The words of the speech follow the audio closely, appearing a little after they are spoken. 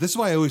This is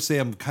why I always say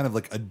I'm kind of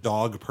like a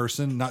dog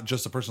person, not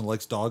just a person who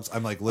likes dogs.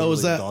 I'm like literally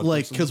is that a dog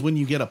like person. because when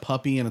you get a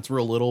puppy and it's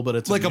real little, but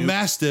it's Like a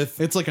Mastiff.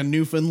 it's like a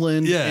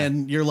Newfoundland, Yeah.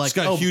 and you're like, It's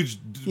got huge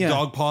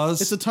dog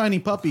paws. It's a tiny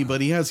puppy, but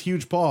he has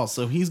huge paws,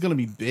 so he's gonna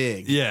be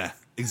big. Yeah,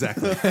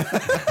 exactly.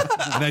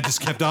 And I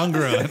just kept on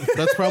growing.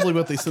 That's probably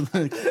what they said.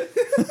 Like,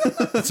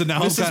 So now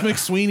Mrs.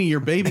 McSweeney, your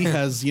baby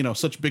has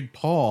such big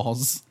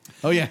paws.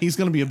 Oh yeah, he's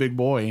gonna be a big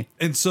boy.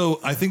 And so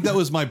I think that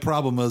was my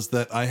problem, was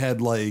that I had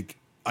like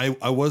I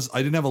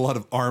didn't have a lot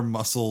of arm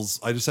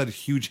muscles. I just had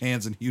huge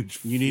hands and huge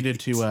feet. You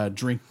needed to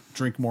drink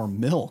more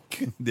milk.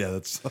 Yeah,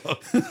 that's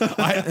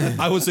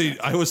I was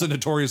a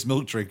notorious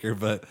milk drinker,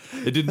 but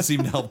it didn't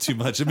seem to help too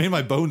much. It made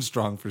my bones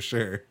strong for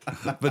sure,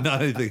 but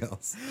not anything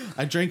else.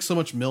 I drank so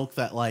much milk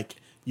that like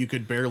you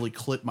could barely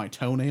clip my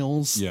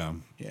toenails. Yeah.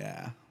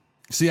 Yeah.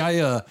 See,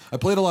 I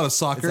played a lot of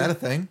soccer. Is that a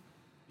thing?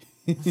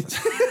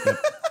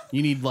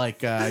 You need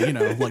like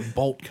like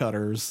bolt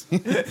cutters.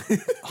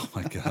 Oh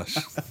my gosh.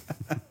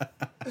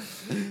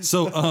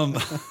 So oh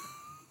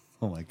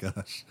my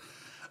gosh.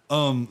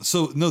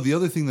 So no, the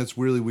other thing that's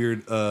really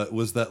weird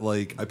was that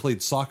like I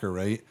played soccer,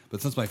 right?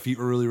 But since my feet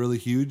were really, really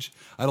huge,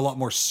 I had a lot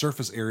more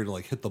surface area to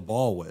like hit the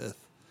ball with.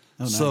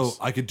 Oh, nice. So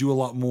I could do a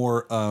lot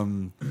more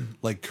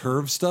like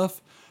curve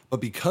stuff. But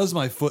because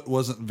my foot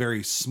wasn't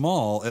very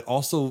small, it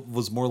also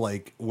was more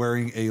like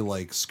wearing a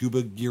like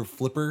scuba gear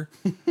flipper.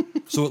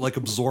 So it like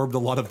absorbed a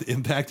lot of the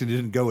impact and it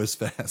didn't go as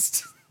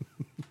fast.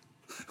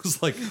 It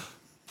was like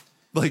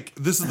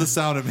this is the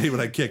sound it made when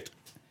I kicked.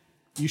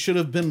 You should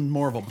have been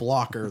more of a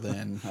blocker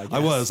then. I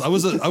guess. I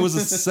was a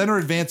center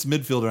advanced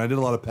midfielder. I did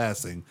a lot of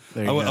passing.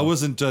 There you go. I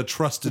wasn't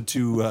trusted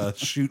to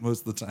shoot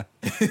most of the time.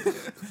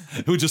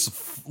 It would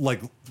just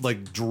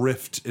like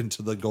drift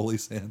into the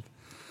goalie's hand.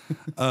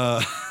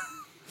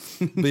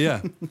 But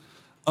yeah.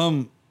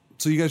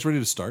 So you guys ready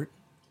to start?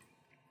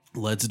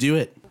 Let's do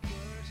it.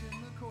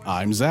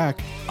 I'm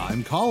Zach.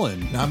 I'm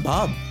Colin. And I'm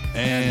Bob.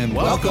 And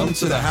Welcome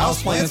to the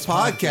Houseplants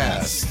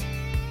Podcast.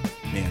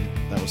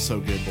 Man, that was so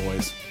good,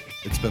 boys.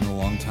 It's been a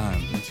long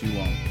time. Been too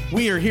long.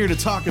 We are here to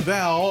talk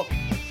about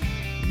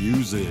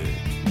Music.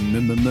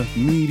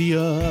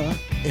 media.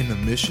 In the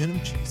mission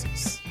of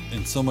Jesus.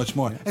 And so much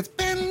more. It's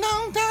been a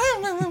long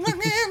time.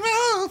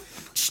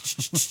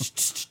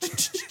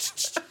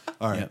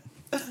 All right. Yep.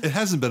 It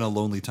hasn't been a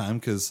lonely time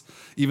because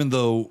even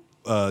though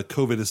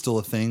COVID is still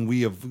a thing,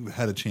 we have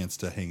had a chance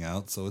to hang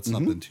out, so it's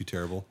not been too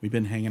terrible. We've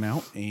been hanging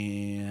out,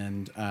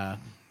 and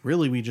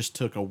really, we just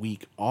took a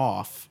week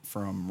off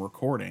from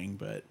recording,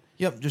 but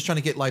Yep, just trying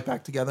to get life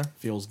back together.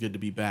 feels good to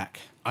be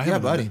back. I Yeah,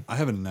 have buddy. I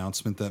have an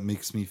announcement that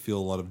makes me feel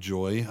a lot of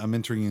joy. I'm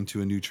entering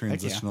into a new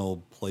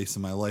transitional place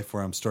in my life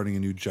where I'm starting a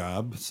new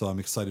job, so I'm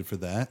excited for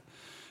that.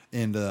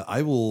 And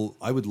I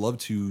would love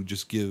to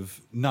just give,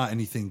 not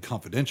anything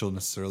confidential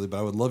necessarily, but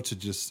I would love to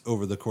just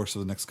over the course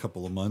of the next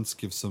couple of months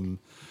give some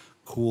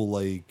cool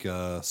like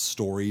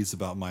stories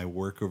about my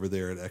work over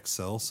there at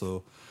Excel.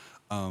 So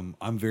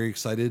I'm very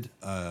excited.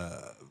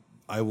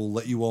 I will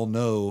let you all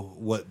know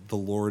what the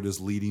Lord is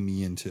leading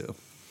me into.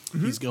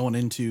 He's going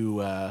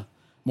into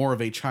more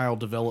of a child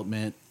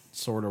development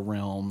sort of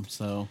realm,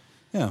 so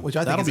Yeah, Which I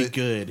think that'll is be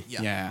good.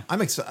 Yeah.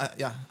 I'm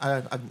excited.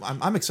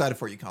 I'm excited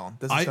for you, Colin.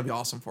 This is gonna be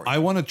awesome for you. I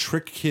want to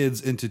trick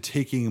kids into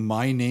taking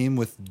my name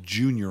with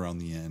Junior on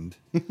the end,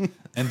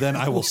 and then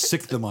I will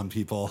sick them on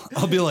people.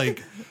 I'll be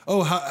like,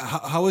 "Oh,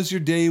 how was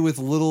your day with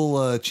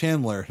little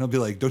Chandler?" And I'll be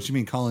like, "Don't you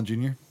mean Colin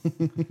Junior?"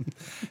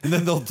 And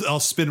then I'll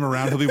spin him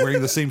around. He'll be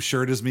wearing the same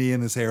shirt as me,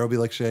 and his hair will be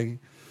like Shaggy.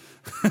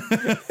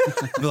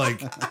 Be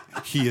like,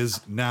 he is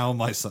now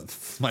my son,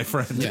 my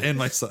friend, and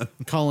my son.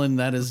 Colin,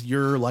 that is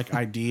your like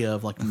idea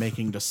of like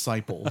making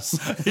disciples.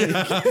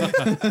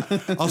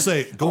 I'll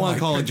say, "Go on,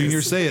 Colin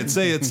Junior, say it,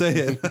 say it, say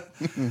it."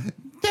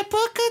 The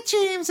Book of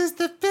James is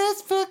the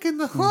best book in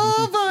the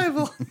whole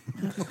Bible.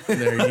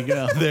 There you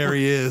go. There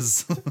he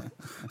is.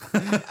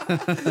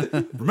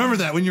 Remember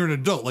that when you're an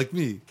adult like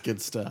me.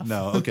 Good stuff.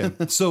 No, okay.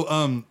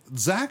 So,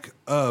 Zach,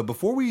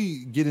 before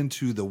we get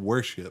into the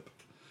worship,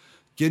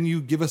 can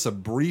you give us a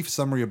brief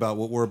summary about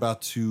what we're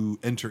about to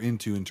enter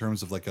into in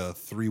terms of like a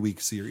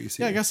 3-week series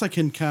here? Yeah, I guess I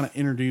can kind of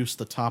introduce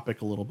the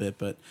topic a little bit,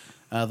 but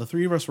the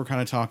three of us were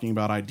kind of talking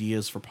about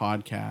ideas for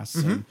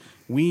podcasts. And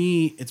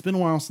it's been a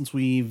while since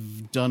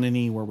we've done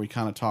any where we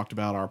kind of talked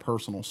about our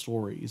personal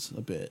stories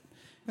a bit.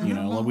 You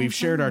know, like we've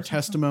shared our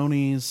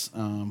testimonies.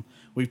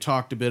 We've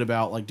talked a bit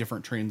about like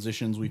different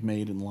transitions we've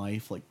made in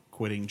life, like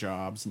quitting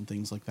jobs and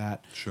things like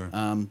that. Sure.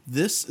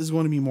 This is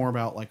going to be more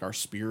about like our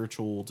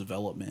spiritual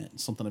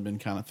development, something I've been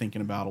kind of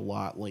thinking about a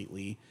lot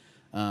lately.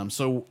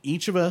 So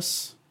each of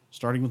us,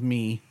 starting with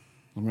me,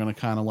 I'm going to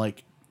kind of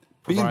like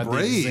provide the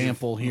brave.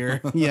 example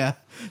here. Yeah.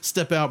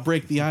 Step out,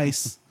 break the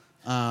ice.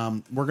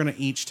 We're going to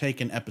each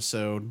take an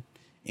episode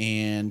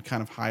and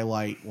kind of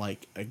highlight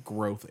like a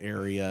growth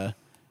area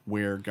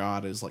where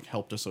God has like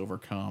helped us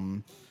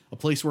overcome a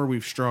place where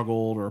we've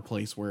struggled or a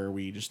place where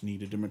we just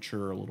needed to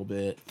mature a little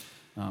bit.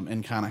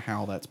 And kind of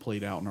how that's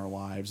played out in our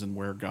lives and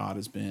where God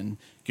has been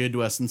good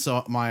to us. And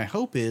so my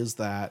hope is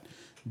that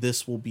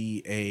this will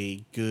be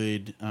a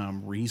good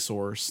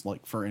resource,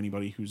 like for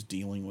anybody who's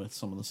dealing with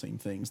some of the same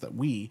things that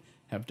we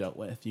have dealt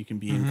with. You can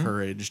be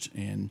encouraged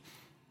and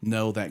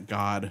know that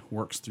God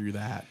works through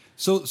that.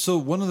 So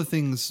one of the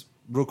things,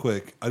 real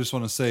quick, I just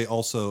want to say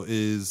also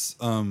is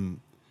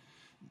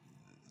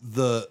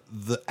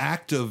the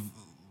act of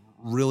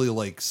really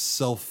like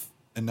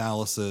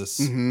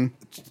self-analysis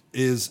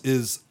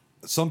is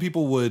some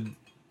people would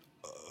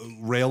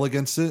rail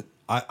against it.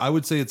 I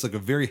would say it's like a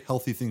very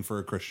healthy thing for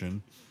a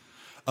Christian.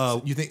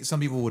 You think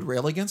some people would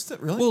rail against it?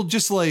 Really? Well,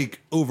 just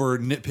like over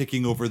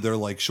nitpicking over their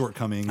like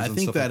shortcomings. I and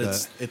think stuff that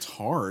like it's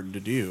hard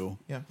to do.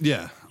 yeah.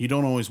 Yeah. You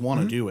don't always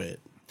want to do it.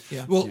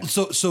 Yeah. Well,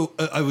 so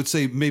I would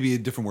say maybe a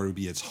different word would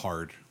be it's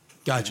hard.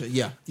 Gotcha.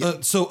 Yeah.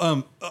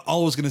 All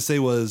I was going to say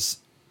was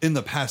in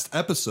the past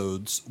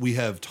episodes we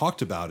have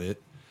talked about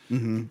it.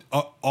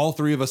 All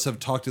three of us have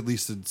talked at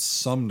least in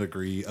some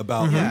degree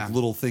about like,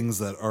 little things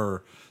that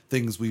are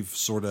things we've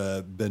sort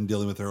of been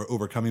dealing with or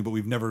overcoming, but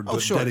we've never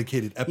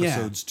dedicated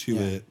episodes to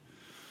it.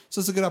 So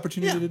it's a good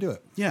opportunity to do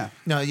it. Yeah.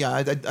 No, yeah,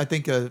 I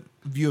think a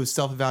view of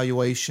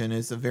self-evaluation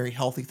is a very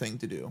healthy thing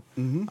to do.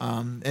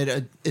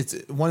 It's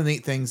one of the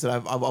neat things that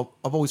I've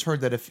always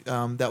heard that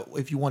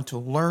if you want to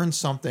learn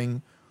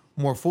something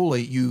more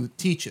fully, you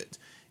teach it,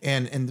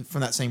 and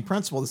from that same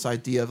principle, this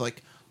idea of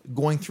like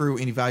going through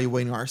and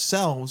evaluating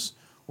ourselves,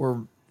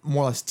 we're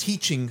more or less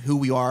teaching who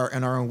we are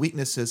and our own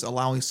weaknesses,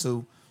 allowing us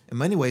to, in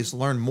many ways,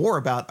 learn more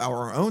about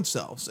our own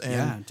selves.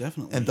 And,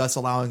 definitely. And thus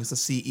allowing us to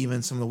see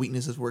even some of the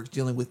weaknesses we're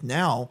dealing with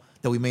now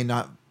that we may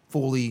not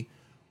fully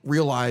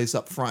realize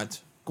up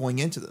front going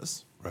into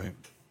this. Right.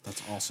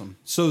 That's awesome.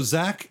 So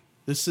Zach,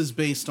 This is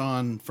based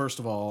on, first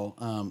of all,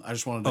 I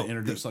just wanted to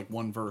introduce like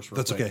one verse.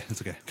 That's okay.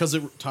 That's okay. Because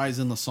it ties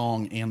in the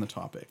song and the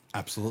topic.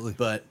 Absolutely.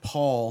 But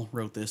Paul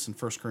wrote this in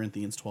 1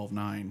 Corinthians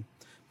 12:9.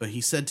 But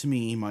he said to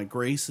me, "My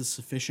grace is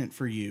sufficient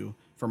for you,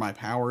 for my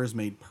power is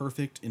made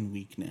perfect in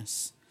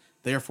weakness.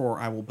 Therefore,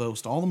 I will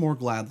boast all the more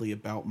gladly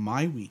about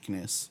my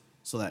weakness,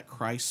 so that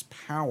Christ's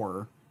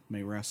power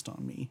may rest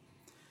on me."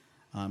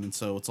 And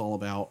so it's all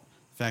about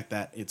the fact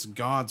that it's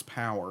God's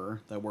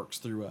power that works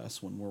through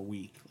us when we're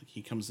weak. Like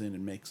he comes in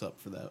and makes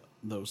up for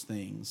those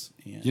things.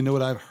 And You know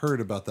what I've heard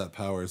about that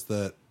power is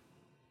that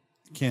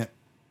you can't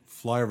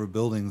fly over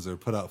buildings or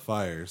put out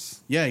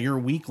fires. yeah, you're a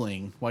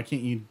weakling. Why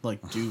can't you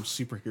like do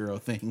superhero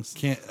things?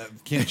 Can't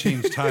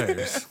change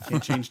tires.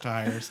 Can't change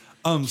tires.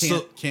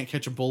 Can't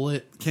catch a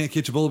bullet. Can't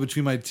catch a bullet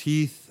between my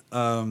teeth.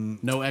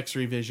 No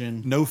X-ray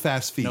vision. No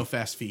fast feet. No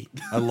fast feet.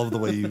 I love the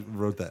way you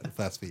wrote that,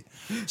 fast feet.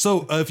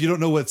 So if you don't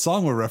know what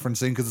song we're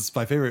referencing, because it's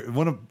my favorite,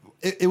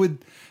 it would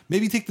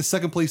maybe take the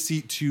second place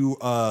seat to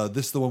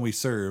This is the One We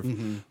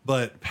Serve,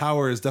 but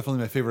Power is definitely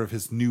my favorite of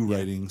his new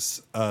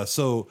writings.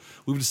 So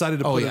we've decided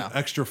to put an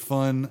extra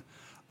fun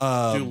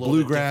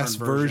bluegrass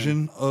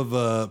version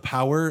of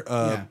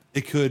Power.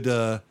 It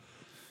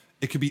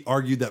could be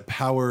argued that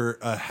Power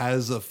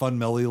has a fun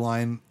melody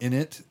line in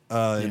it,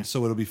 and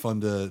so it'll be fun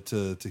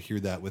to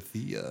hear that with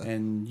the.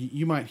 And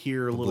you might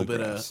hear a little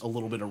bluegrass.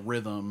 bit of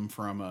rhythm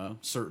from a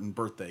certain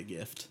birthday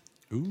gift.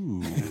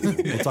 Ooh,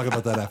 we'll talk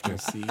about that after.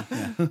 See,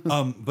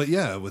 yeah. But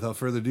yeah, without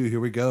further ado, here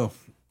we go.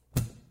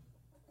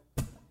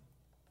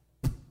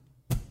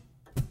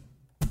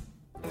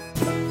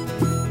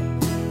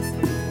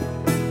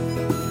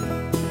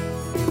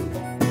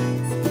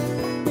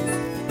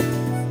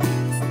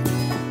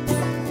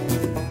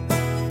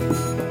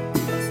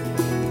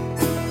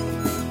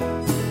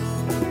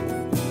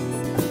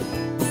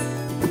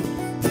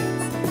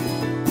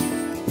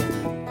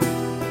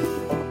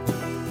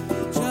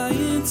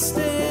 Giants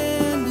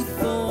stand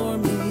before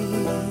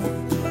me,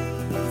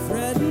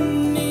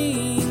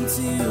 threatening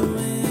to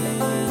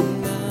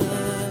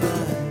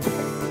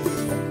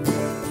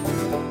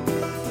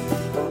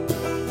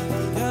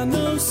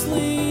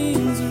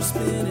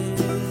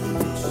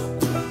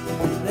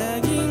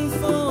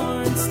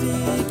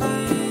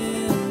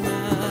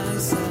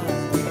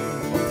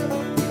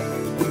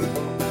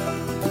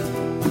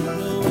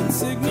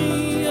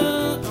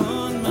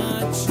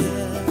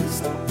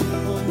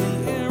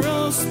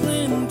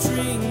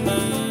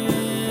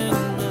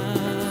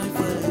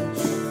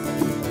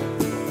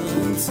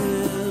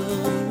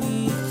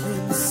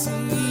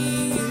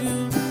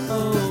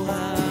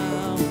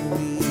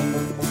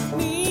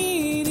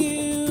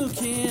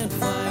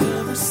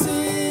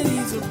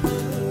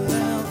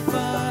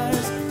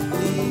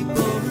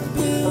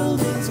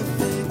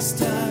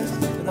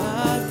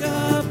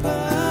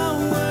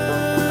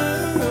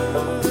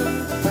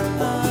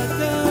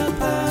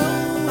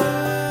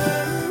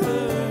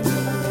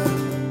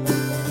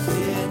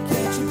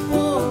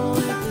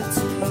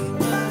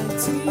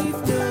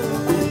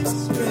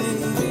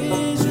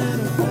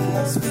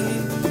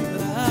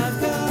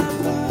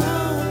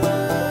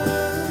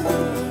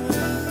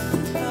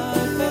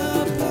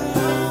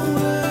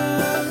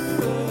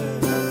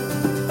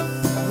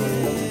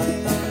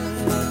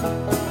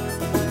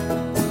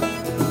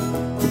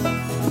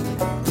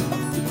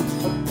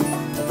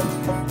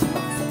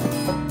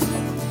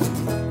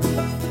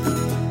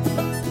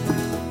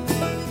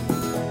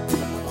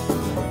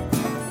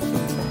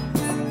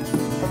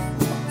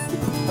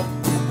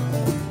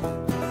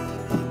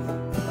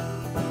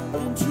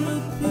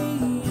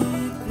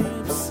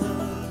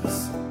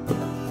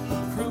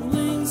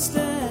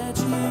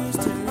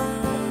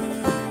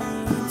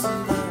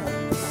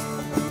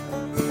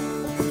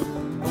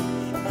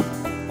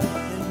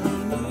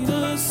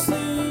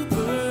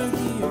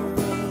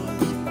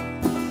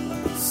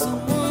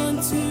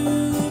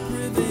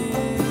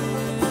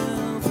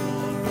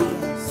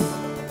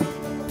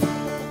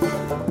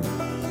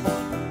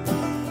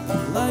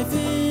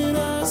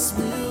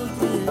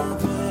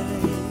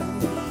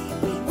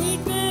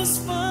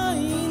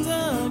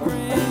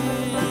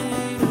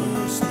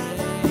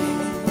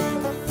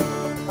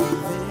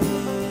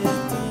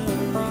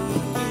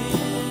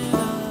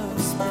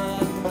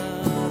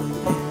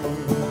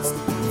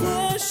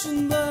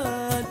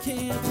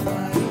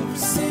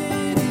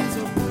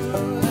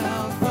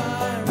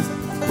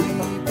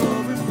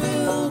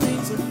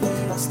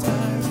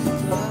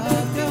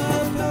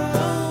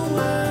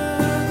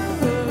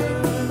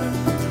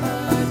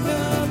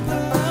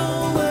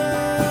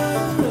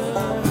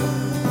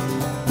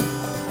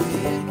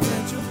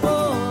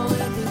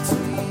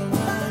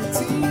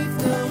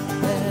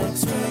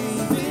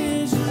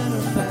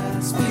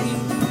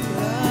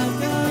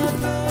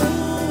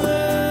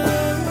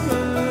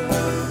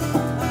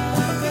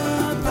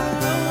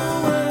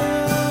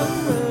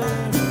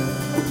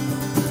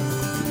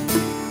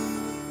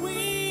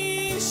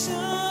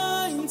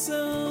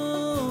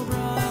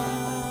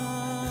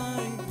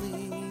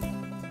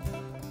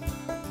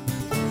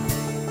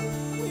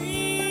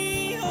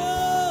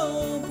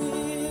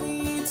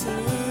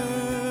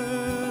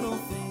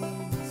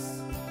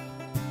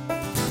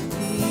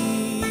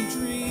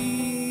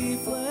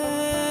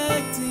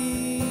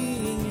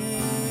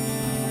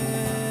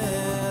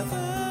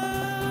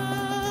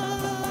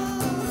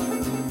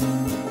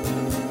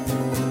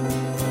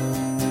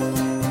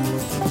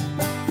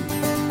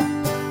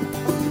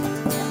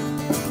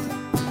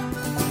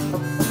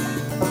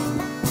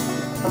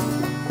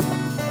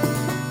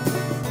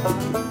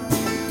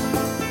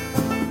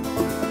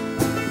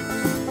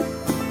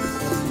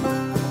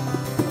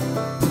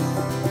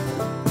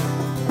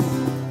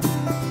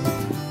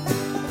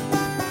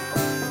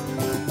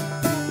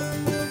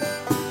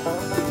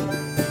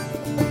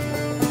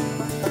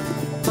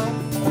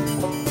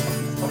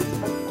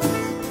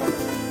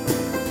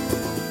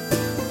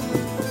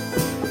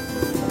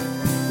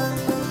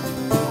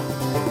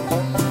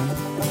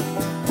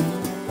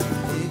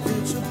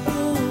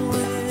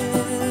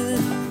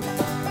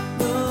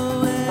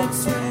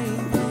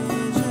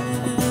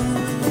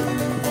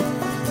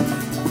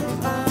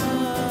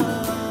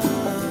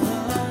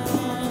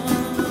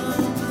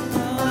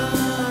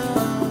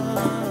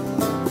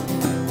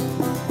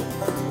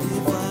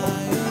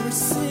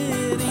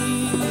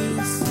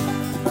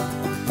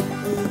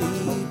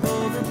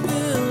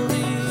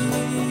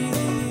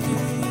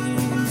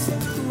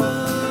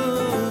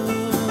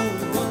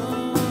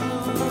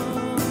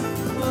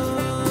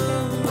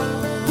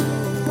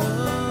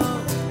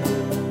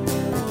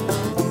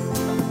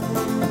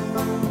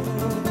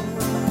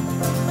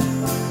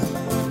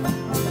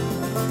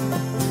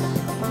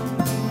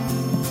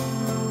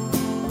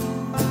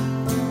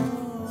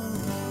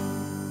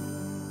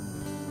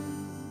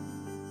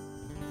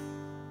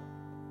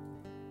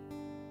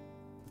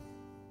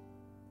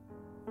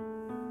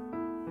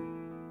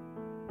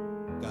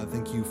God,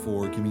 thank you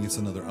for giving us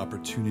another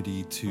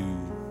opportunity to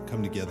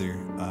come together.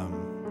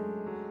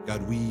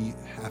 God, we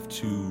have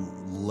to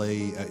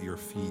lay at your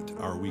feet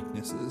our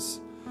weaknesses,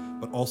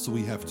 but also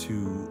we have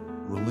to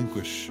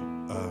relinquish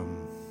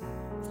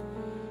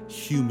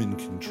human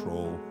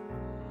control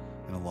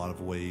in a lot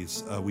of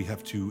ways. We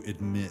have to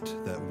admit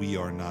that we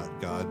are not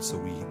God, so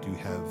we do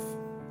have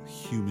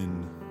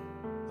human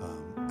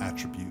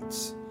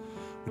attributes,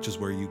 which is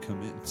where you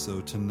come in.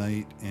 So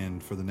tonight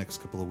and for the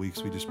next couple of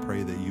weeks, we just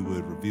pray that you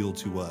would reveal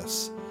to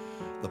us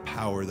the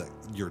power, that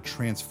your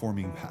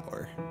transforming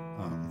power.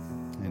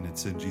 And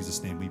it's in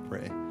Jesus' name we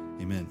pray.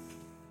 Amen.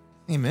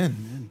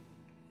 Amen.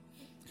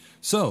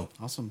 So,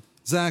 Awesome.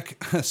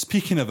 Zach,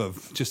 speaking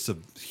of just a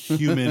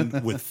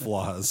human with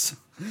flaws,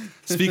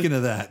 speaking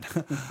of that,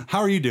 how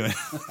are you doing?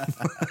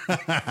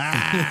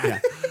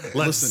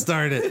 Let's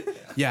start it.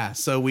 Yeah,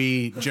 so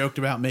we joked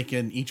about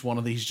making each one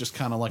of these just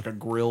kind of like a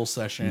grill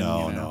session.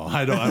 No,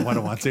 I don't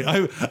want to.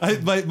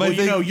 My Well,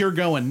 thing, you're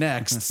going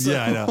next. So.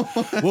 Yeah, I know.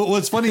 Well,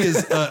 what's funny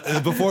is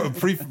before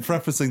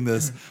prefacing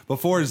this,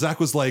 before Zach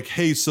was like,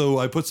 "Hey, so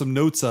I put some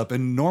notes up,"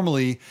 and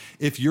normally,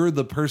 if you're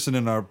the person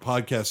in our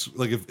podcast,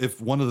 like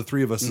if one of the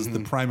three of us is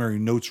the primary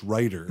notes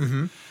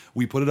writer,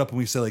 we put it up and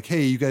we say like,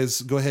 "Hey, you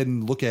guys go ahead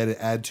and look at it,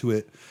 add to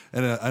it,"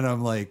 and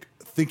I'm like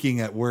thinking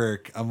at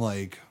work, I'm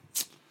like,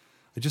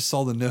 I just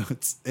saw the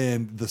notes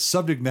and the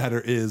subject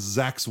matter is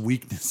Zach's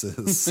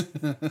weaknesses.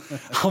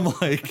 I'm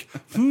like,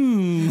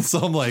 So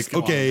I'm like,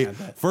 okay,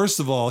 first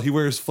of all, he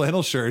wears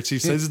flannel shirts. He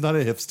says he's not a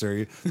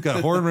hipster. He's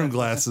got horn rimmed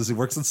glasses. He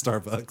works in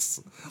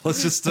Starbucks.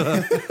 Let's just,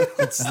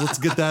 let's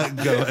get that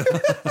going.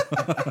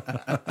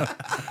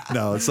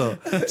 No. So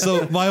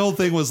my whole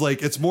thing was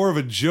like, it's more of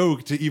a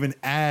joke to even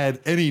add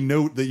any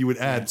note that you would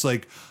add. It's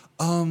like,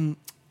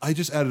 I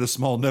just added a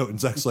small note, and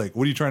Zach's like,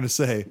 "What are you trying to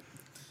say?"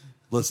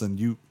 Listen,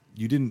 you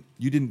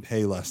didn't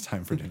pay last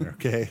time for dinner,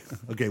 okay?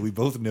 Okay, we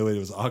both knew it. It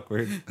was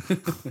awkward.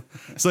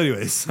 So,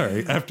 anyways,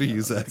 sorry. After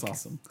you, Zach. That's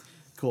awesome.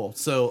 Cool.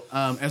 So,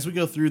 as we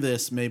go through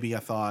this, maybe I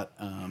thought,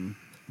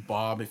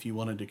 Bob, if you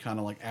wanted to kind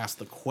of like ask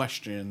the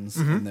questions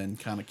and then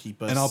kind of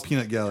keep us and I'll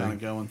peanut gallery kind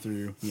of going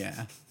through.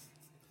 Yeah,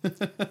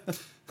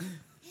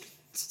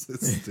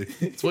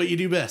 it's what you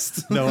do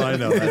best. No, I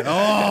know.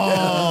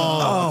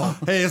 Oh,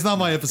 hey, it's not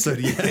my episode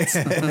yet.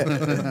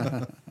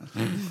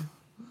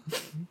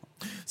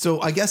 So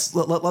I guess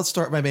let's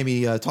start by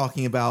maybe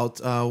talking about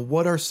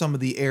what are some of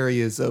the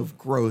areas of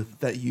growth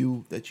that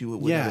you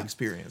would have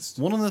experienced.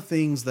 One of the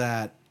things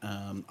that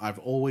I've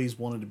always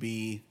wanted to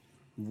be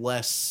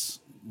less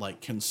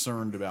like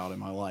concerned about in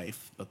my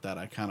life, but that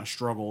I kind of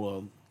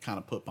struggle to kind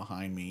of put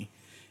behind me,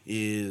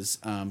 is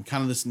kind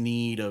of this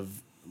need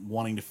of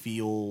wanting to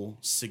feel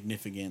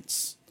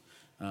significance.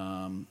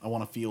 I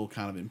want to feel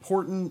kind of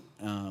important,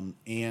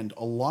 and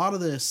a lot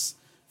of this,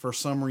 for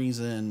some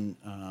reason,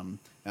 and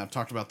I've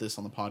talked about this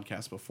on the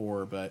podcast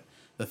before, but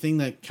the thing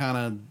that kind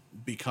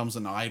of becomes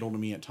an idol to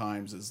me at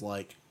times is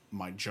like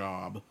my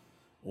job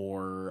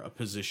or a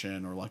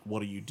position, or like,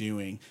 what are you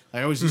doing?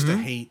 I always used to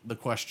hate the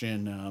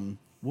question,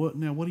 what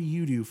do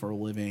you do for a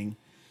living?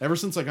 Ever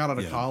since I got out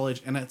of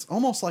college, and it's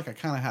almost like I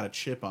kind of had a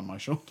chip on my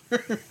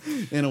shoulder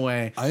in a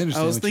way. I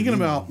understand. I was thinking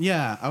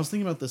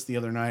about this the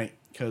other night,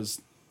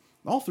 because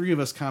all three of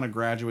us kind of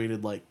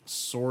graduated like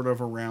sort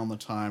of around the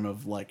time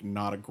of like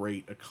not a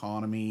great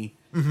economy,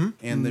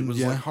 and it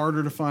was like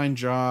harder to find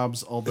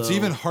jobs. Although it's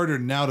even harder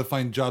now to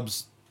find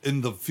jobs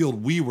in the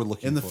field we were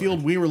looking for. In the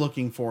field we were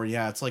looking for,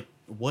 yeah, it's like,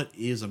 what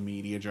is a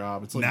media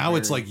job? It's like now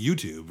it's like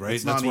YouTube, right?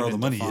 That's where all the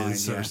money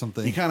is, or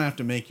something. You kind of have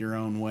to make your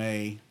own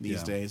way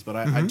these days. But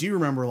I do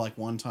remember like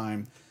one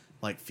time,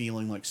 like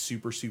feeling like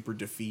super, super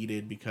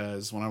defeated,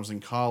 because when I was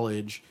in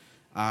college,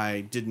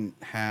 I didn't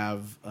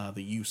have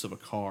the use of a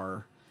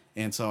car.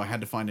 And so I had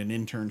to find an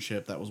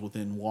internship that was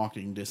within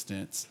walking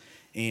distance.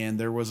 And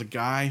there was a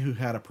guy who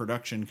had a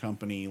production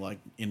company like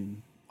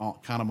in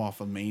kind of off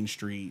of Main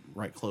Street,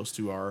 right close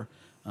to our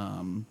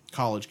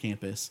college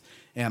campus.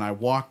 And I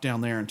walked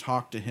down there and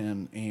talked to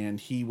him, and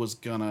he was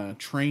gonna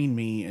train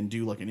me and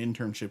do like an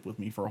internship with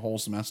me for a whole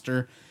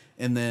semester.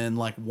 And then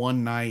like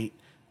one night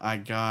I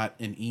got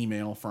an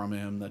email from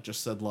him that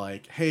just said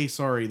like, "Hey,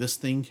 sorry, this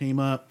thing came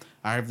up.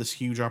 I have this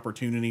huge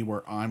opportunity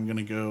where I'm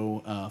gonna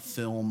go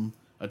film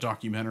a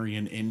documentary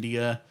in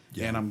India,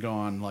 and I'm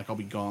gone. Like, I'll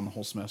be gone the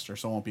whole semester,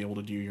 so I won't be able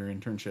to do your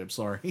internship.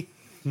 Sorry."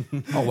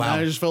 Oh wow!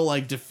 And I just felt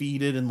like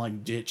defeated and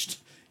like ditched.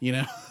 You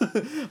know,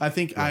 I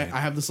think I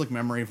have this like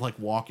memory of like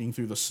walking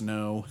through the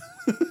snow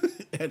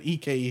at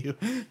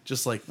EKU,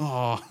 just like,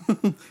 oh,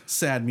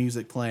 sad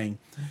music playing.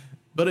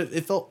 But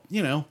it felt,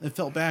 it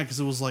felt bad, because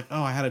it was like,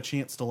 oh, I had a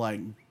chance to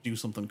like do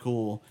something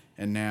cool,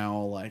 and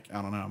now like,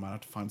 I don't know, I might have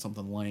to find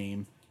something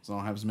lame, so I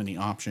don't have as many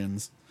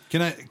options.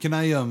 Can I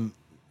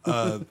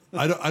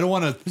I don't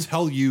want to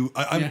tell you.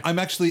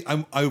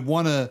 I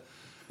want to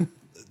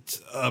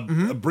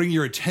bring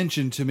your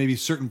attention to maybe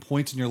certain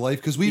points in your life,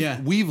 because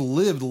we've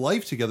lived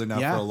life together now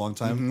for a long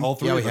time. All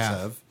three of us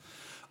have.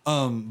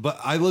 But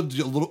I lived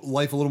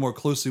life a little more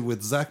closely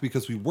with Zach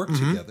because we worked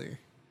together.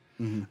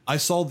 I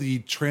saw the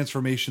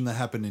transformation that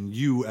happened in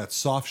you at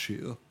Soft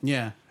Shoe.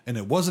 Yeah. And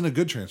it wasn't a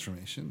good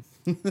transformation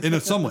in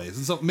some ways.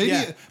 And so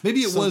maybe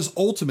it was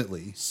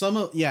ultimately.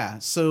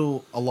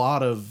 So a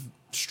lot of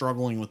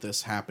struggling with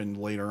this happened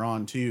later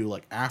on too,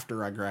 like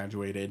after I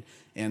graduated,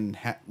 and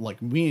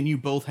like me and you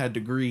both had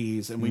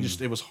degrees, and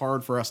it was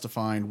hard for us to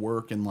find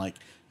work in like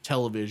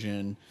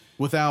television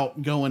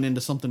without going into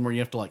something where you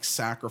have to like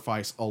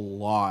sacrifice a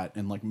lot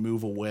and like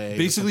move away.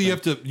 Basically, you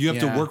have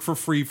to work for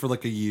free for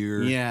like a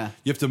year. Yeah.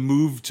 You have to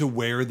move to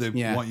where they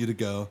want you to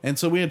go. And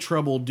so we had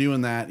trouble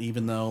doing that,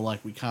 even though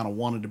like we kind of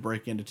wanted to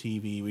break into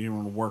TV. We didn't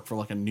want to work for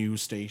like a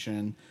news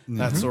station,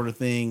 that sort of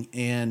thing.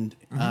 And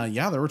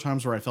there were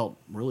times where I felt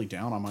really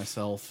down on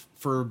myself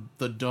for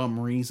the dumb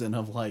reason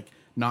of like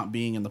not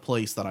being in the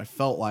place that I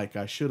felt like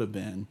I should have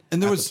been at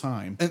the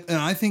time. And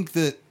I think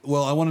that,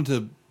 I wanted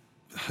to,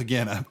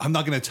 again, I'm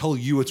not going to tell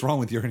you what's wrong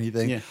with you or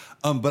anything. Yeah.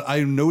 But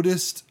I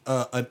noticed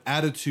an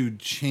attitude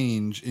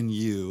change in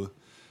you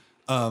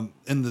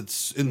in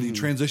the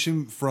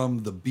transition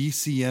from the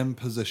BCM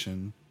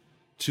position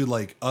to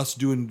like us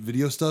doing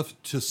video stuff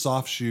to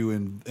Soft Shoe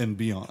and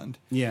beyond.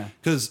 Yeah.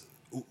 Because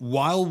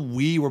while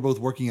we were both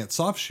working at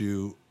Soft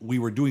Shoe, we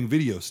were doing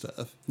video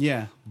stuff.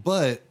 Yeah.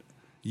 But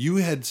you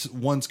had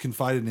once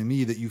confided in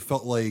me that you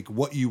felt like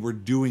what you were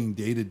doing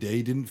day to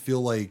day didn't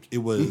feel like it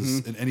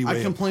was in any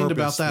way. I complained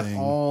about that thing.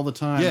 all the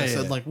time. I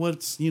said like,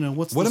 what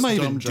am I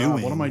even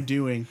doing? What am I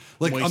doing?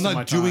 Like, I'm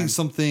not doing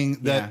something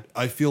that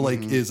Yeah. I feel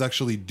like is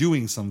actually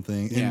doing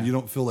something, and Yeah. you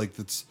don't feel like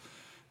that's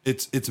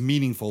it's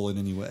meaningful in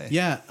any way.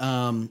 Yeah.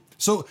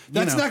 So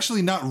that's know.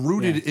 actually not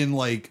rooted Yeah. in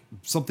like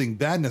something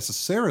bad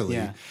necessarily.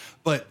 Yeah.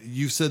 But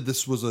you said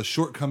this was a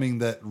shortcoming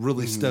that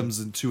really Mm-hmm. stems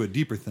into a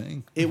deeper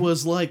thing. It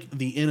was like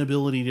the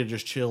inability to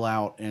just chill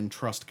out and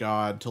trust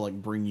God to like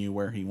bring you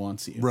where he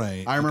wants you.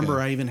 Right, I remember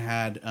okay. I even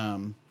had,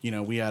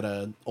 we had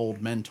an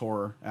old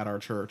mentor at our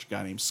church, a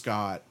guy named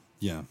Scott.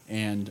 Yeah.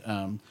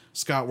 And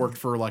Scott worked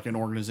for like an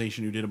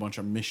organization who did a bunch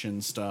of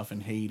mission stuff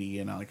in Haiti.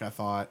 And I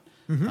thought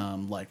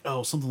like,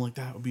 oh, something like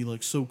that would be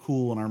like so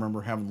cool. And I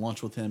remember having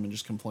lunch with him and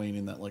just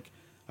complaining that like,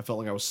 I felt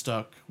like I was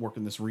stuck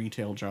working this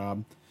retail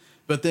job.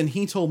 But then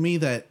he told me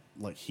that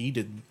like he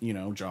did,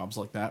 jobs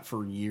like that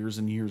for years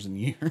and years and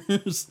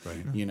years,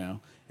 Right.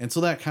 And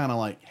so that kind of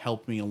like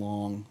helped me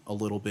along a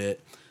little bit.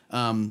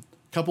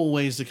 Couple of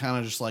ways to kind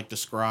of just like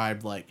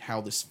describe like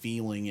how this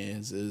feeling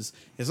is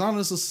it's not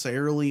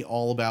necessarily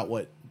all about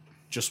what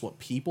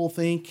people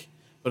think,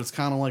 but it's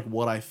kind of like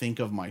what I think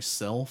of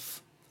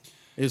myself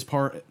is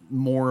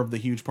more of the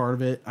huge part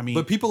of it. I mean,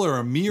 But people are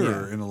a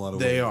mirror in a lot of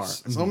ways. they are.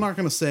 So I'm not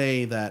going to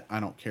say that I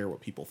don't care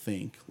what people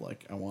think.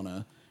 Like I want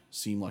to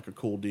seem like a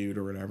cool dude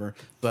or whatever.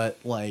 But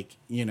like,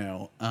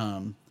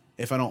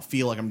 if I don't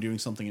feel like I'm doing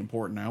something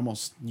important, I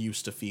almost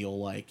used to feel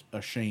like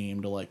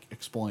ashamed to like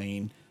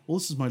explain, well,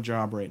 this is my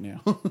job right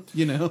now.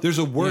 There's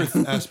a worth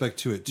aspect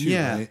to it too,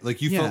 Yeah. right?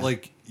 Like you felt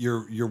like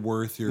your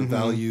worth, your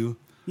value.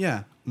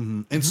 Yeah.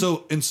 And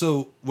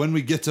so when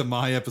we get to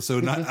my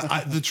episode, and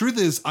I, the truth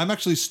is, I'm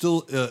actually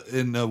still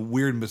in a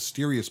weird,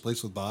 mysterious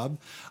place with Bob.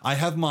 I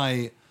have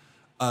my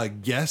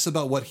guess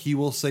about what he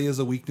will say is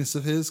a weakness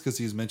of his because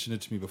he's mentioned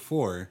it to me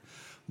before.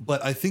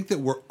 But I think that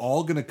we're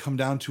all going to come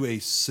down to a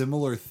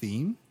similar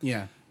theme.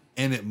 Yeah.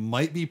 And it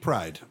might be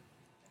pride.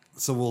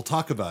 So we'll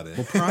talk about it.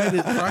 Well,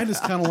 pride is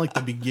kind of like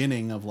the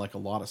beginning of like a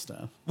lot of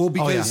stuff. Well,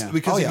 because yeah.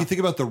 because Oh, if yeah. you think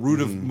about the root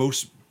of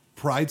most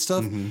pride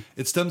stuff,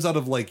 it stems out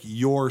of like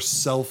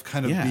yourself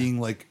kind of Yeah. being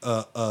like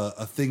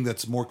a thing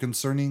that's more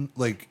concerning,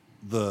 like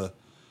the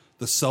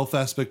self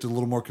aspect a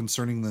little more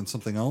concerning than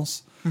something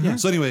else. Yeah.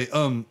 So anyway,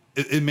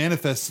 it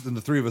manifests in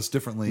the three of us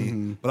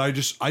differently. But I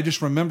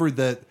just remembered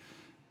that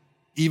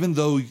even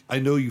though I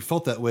know you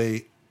felt that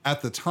way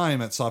at the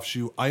time at Soft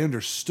Shoe, I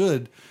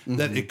understood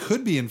that it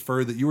could be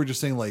inferred that you were just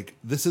saying like,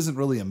 this isn't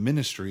really a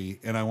ministry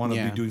and I want to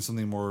Yeah. be doing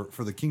something more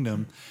for the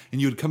kingdom. And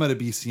you would come out of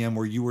BCM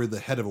where you were the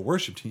head of a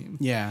worship team.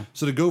 Yeah.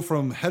 So to go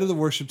from head of the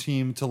worship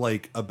team to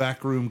like a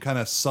backroom kind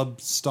of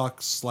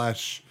sub-stock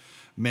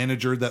 /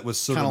 manager that was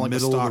sort Kind of of like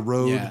middle of the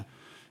road, yeah.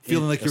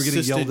 feeling like you're getting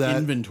Assistant yelled at.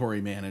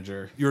 inventory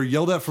manager. You were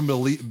yelled at from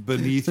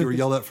beneath, you were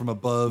yelled at from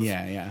above.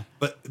 Yeah.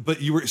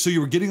 But you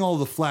were getting all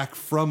the flack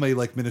from a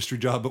like ministry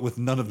job, but with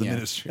none of the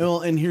ministry.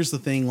 Well, and here's the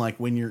thing: like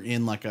when you're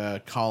in like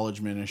a college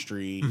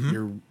ministry,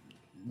 you're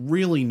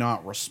really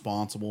not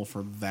responsible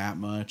for that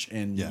much,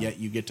 and Yeah. yet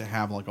you get to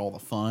have like all the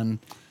fun.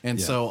 And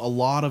Yeah. so a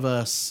lot of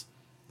us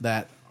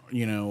that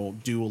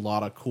do a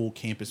lot of cool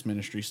campus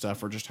ministry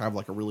stuff or just have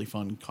like a really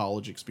fun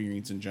college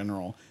experience in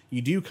general,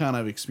 you do kind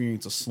of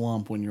experience a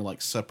slump when you're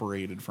like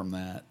separated from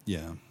that.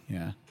 Yeah,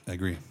 Yeah, I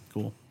agree.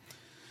 cool.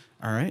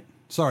 All right.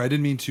 Sorry, I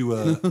didn't mean to.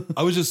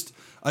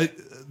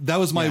 That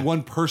was my Yeah.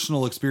 one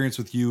personal experience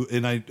with you,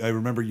 and I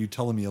remember you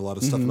telling me a lot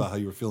of stuff about how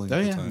you were feeling Oh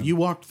at the yeah, time. you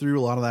walked through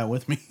a lot of that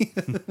with me.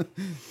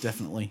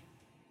 Definitely.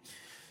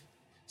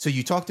 So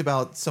you talked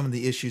about some of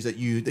the issues that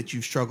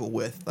you struggle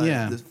with,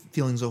 Yeah. the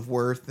feelings of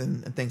worth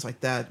and things like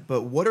that.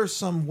 But what are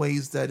some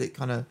ways that it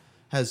kind of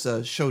has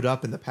showed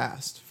up in the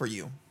past for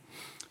you?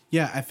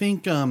 Yeah, I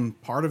think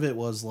part of it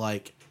was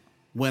like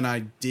when I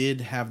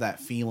did have that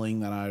feeling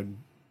that I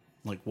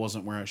like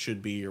wasn't where I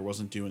should be or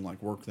wasn't doing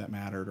like work that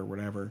mattered or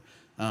whatever.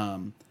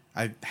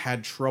 I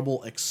had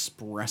trouble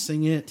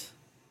expressing it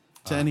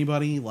to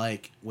anybody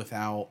like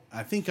without.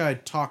 I think I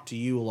talked to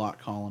you a lot,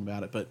 Colin,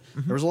 about it, but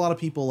there was a lot of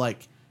people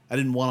like I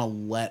didn't want to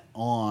let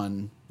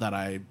on that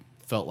I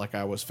felt like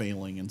I was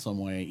failing in some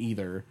way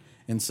either.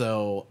 And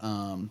so,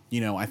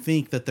 I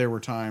think that there were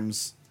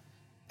times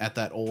at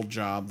that old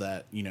job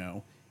that,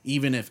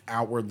 even if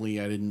outwardly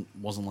I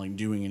wasn't like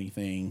doing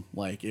anything,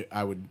 like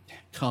I would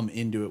come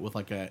into it with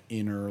like a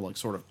inner like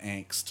sort of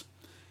angst,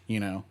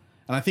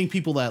 And I think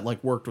people that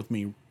like worked with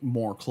me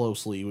more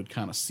closely would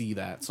kind of see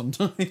that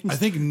sometimes. I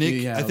think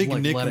Nick. Yeah, I think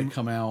like, Nick let it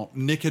come out.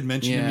 Nick had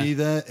mentioned Yeah. to me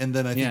that, and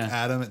then I think Yeah.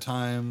 Adam at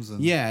times.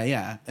 And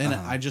Yeah. And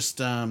I just,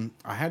 I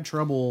had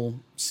trouble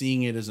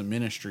seeing it as a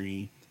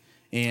ministry.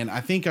 And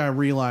I think I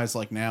realized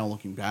like now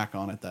looking back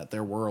on it, that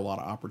there were a lot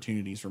of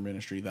opportunities for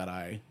ministry that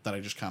I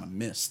just kind of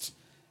missed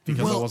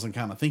because I Well- wasn't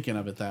kind of thinking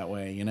of it that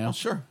way,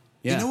 Sure.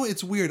 Yeah. You know what?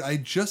 It's weird. I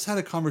just had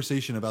a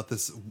conversation about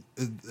this.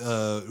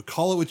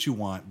 Call it what you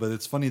want, but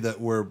it's funny that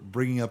we're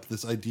bringing up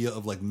this idea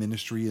of like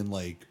ministry and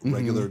like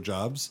regular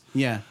jobs.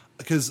 Yeah.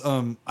 Because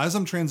as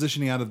I'm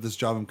transitioning out of this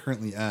job I'm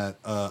currently at,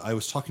 I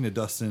was talking to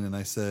Dustin and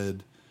I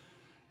said,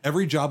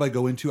 every job I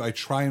go into, I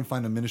try and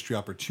find a ministry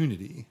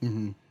opportunity.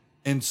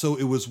 And so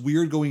it was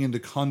weird going into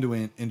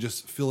Conduit and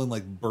just feeling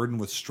like burdened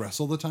with stress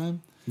all the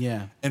time.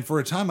 Yeah. And for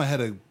a time I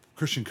had a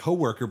Christian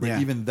coworker, but Yeah.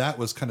 even that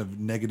was kind of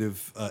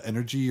negative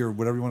energy or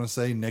whatever you want to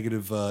say,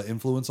 negative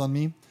influence on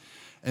me.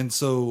 And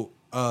so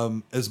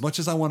as much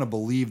as I want to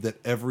believe that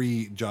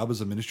every job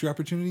is a ministry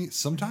opportunity,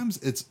 sometimes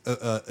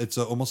it's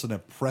almost an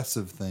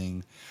oppressive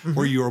thing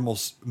where your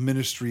almost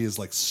ministry is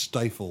like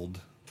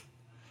stifled.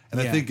 And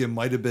I think it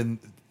might have been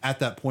at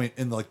that point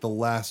in like the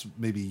last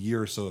maybe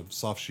year or so of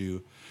Soft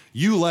Shoe.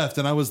 You left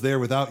and I was there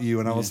without you,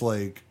 and I was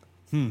like,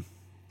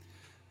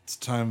 it's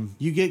time.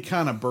 You get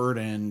kind of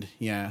burdened,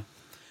 yeah.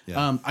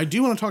 Yeah. I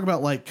do want to talk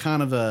about like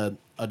kind of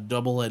a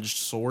double-edged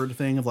sword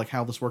thing of like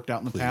how this worked out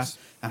in the past.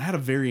 And I had a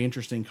very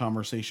interesting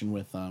conversation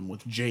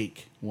with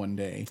Jake one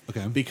day.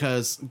 Okay.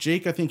 Because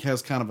Jake, I think,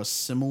 has kind of a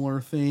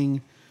similar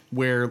thing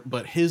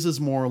but his is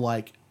more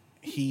like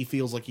he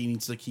feels like he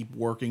needs to keep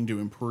working to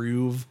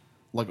improve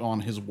like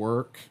on his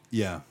work.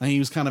 Yeah. And he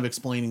was kind of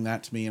explaining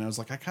that to me, and I was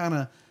like,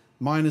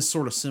 mine is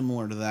sort of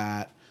similar to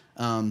that.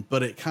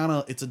 But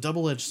it's a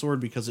double-edged sword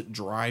because it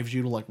drives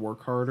you to like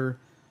work harder.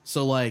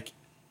 So like,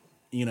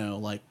 you know,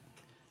 like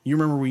you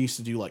remember we used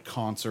to do like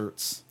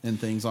concerts and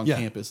things on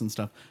campus and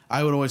stuff.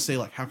 I would always say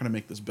like, how can I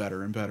make this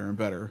better and better and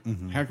better?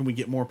 How can we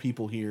get more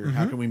people here?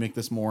 How can we make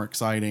this more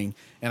exciting?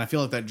 And I feel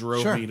like that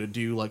drove me to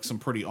do like some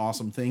pretty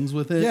awesome things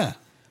with it. Yeah.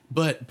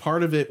 But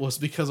part of it was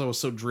because I was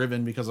so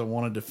driven because I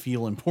wanted to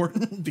feel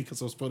important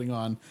because I was putting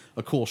on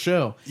a cool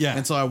show. Yeah.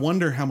 And so I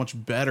wonder how much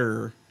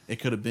better it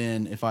could have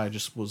been if I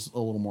just was a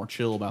little more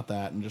chill about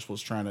that and just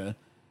was trying to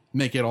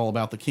make it all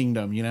about the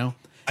kingdom, you know?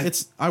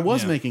 I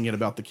was making it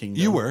about the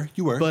kingdom. You were.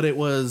 But it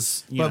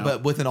was,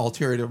 but with an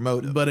ulterior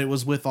motive. But it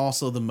was with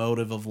also the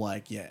motive of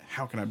like,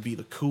 how can I be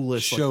the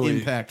coolest like,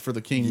 impact for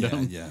the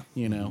kingdom? Yeah.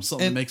 You know,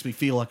 something that makes me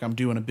feel like I'm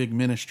doing a big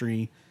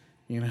ministry.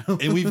 You know,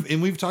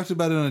 and we've talked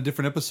about it on a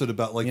different episode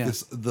about like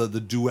this the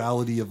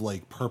duality of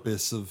like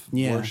purpose of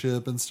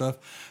worship and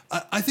stuff.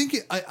 I think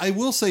I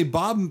will say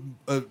Bob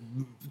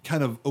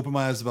kind of opened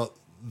my eyes about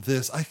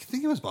this. I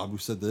think it was Bob who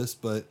said this,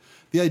 but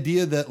the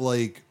idea that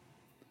like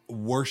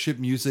worship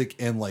music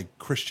and like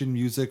Christian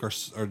music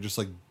are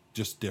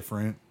just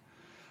different.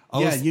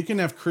 You can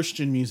have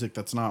Christian music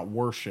that's not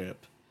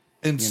worship.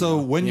 And so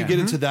when you get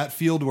into that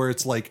field where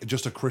it's like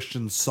just a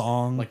Christian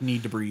song, like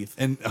Need to Breathe,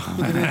 and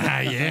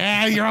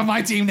yeah, you're on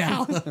my team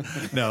now.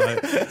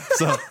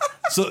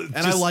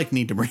 I like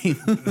Need to Breathe.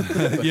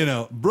 You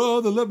know,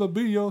 brother, let me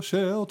be your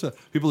shelter.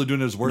 People are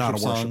doing it as worship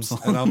songs,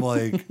 and I'm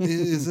like,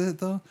 is it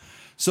though?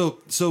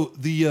 So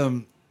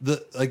the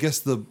I guess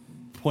the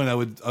point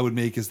I would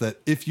make is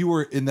that if you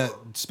were in that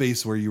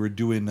space where you were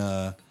doing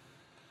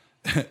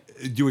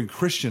doing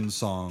Christian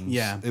songs,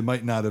 it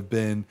might not have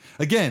been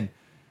again.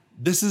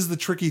 This is the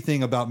tricky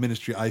thing about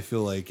ministry, I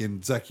feel like,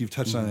 and Zach, you've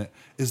touched on it,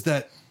 is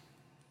that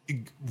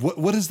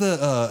what is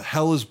the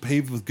hell is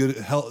paved with good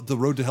hell? The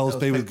road to hell is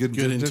paved with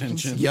good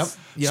intentions. Yep.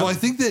 So I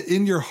think that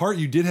in your heart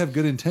you did have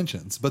good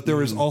intentions, but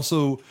there is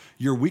also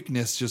your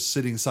weakness just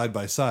sitting side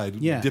by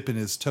side, dipping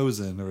his toes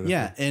in. Or whatever.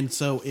 Yeah, and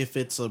so if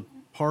it's a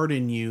part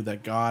in you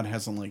that God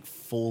hasn't like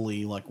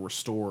fully like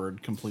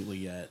restored completely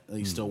yet, that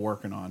He's still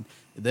working on,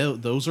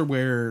 those are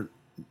where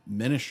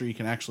ministry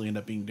can actually end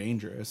up being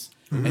dangerous.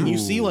 And you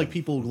see like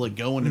people like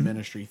go into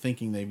ministry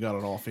thinking they've got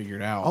it all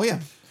figured out. Oh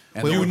yeah.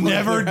 And you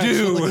never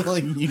do.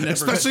 You never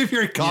Especially if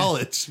you're in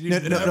college.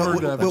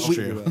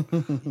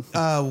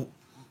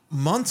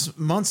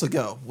 Months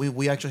ago,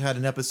 we actually had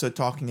an episode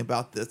talking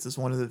about this. It's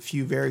one of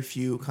the very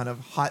few kind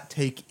of hot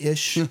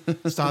take-ish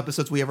style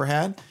episodes we ever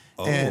had.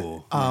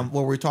 Where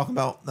we're talking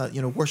about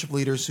worship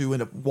leaders who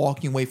end up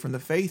walking away from the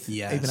faith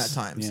even at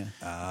times.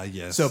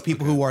 Yes. So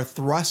people who are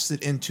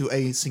thrusted into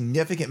a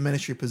significant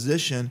ministry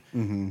position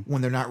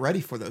when they're not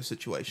ready for those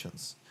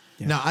situations.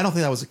 Yeah. Now, I don't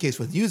think that was the case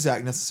with you,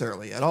 Zach,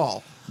 necessarily at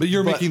all. But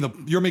you're making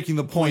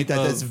the point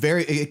that it's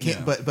very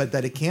but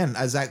that it can,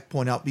 as Zach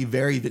pointed out, be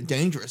very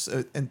dangerous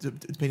and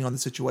depending on the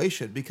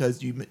situation,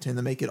 because you tend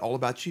to make it all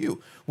about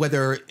you,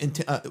 whether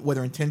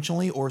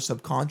intentionally or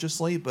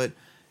subconsciously. But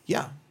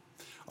yeah.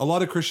 A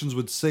lot of Christians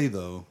would say,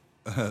 though,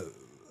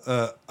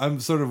 I'm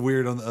sort of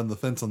weird on the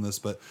fence on this,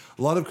 but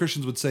a lot of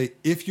Christians would say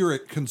if you're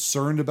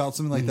concerned about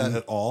something like that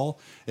at all,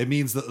 it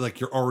means that like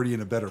you're already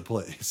in a better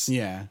place.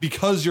 Yeah.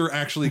 Because you're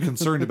actually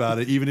concerned about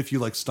it, even if you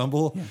like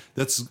stumble,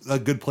 that's a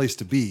good place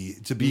to be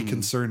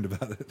concerned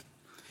about it.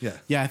 Yeah.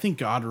 Yeah, I think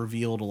God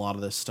revealed a lot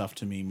of this stuff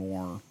to me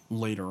more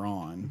later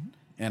on,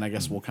 and I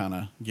guess we'll kind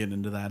of get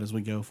into that as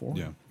we go forward.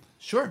 Yeah.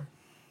 Sure.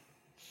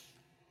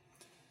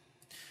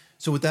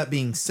 So with that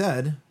being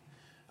said,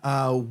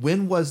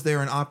 when was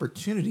there an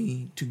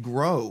opportunity to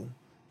grow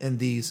in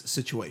these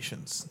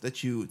situations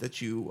that you're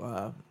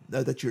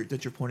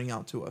pointing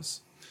out to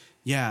us?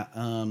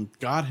 Yeah,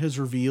 God has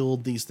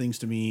revealed these things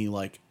to me,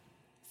 like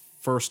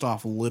first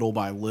off, little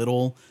by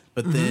little,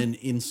 but then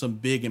in some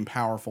big and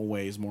powerful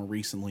ways more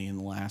recently in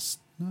the last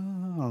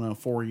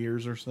 4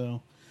 years or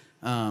so.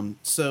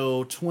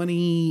 So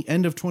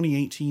end of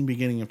 2018,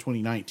 beginning of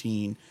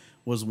 2019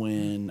 was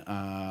when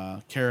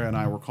Kara and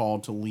I were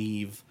called to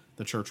leave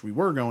the church we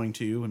were going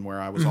to and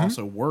where I was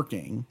also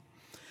working.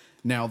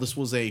 Now, this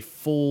was a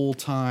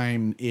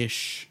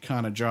full-time-ish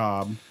kind of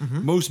job.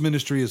 Most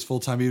ministry is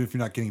full-time, even if you're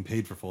not getting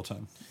paid for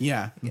full-time.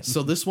 Yeah.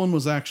 So this one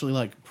was actually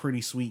like a pretty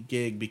sweet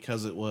gig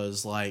because it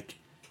was like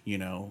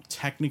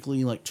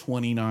technically like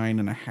 29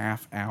 and a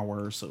half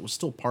hours. So it was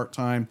still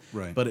part-time,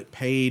 Right. but it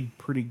paid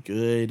pretty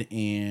good,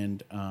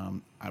 and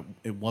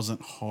it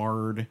wasn't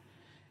hard.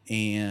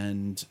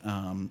 And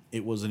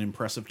it was an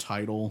impressive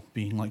title,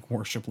 being like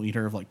worship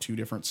leader of like 2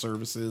 different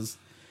services.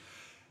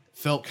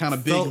 Felt kind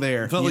of big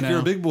there. Felt like you're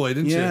a big boy,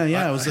 didn't you?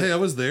 Yeah. I was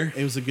there.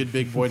 It was a good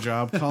big boy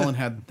job. Colin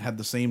had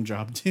the same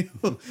job too,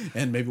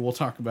 and maybe we'll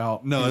talk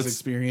about his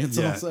experience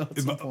also at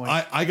some point.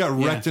 I got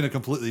wrecked in a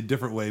completely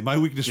different way. My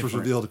weakness was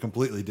revealed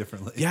completely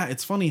differently. Yeah,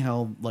 it's funny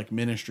how like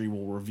ministry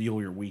will reveal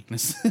your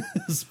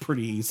weaknesses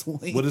pretty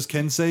easily. What does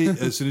Ken say?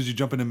 As soon as you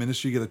jump into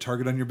ministry, you get a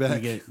target on your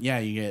back. You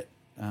get.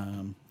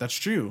 That's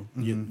true.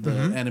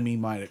 The enemy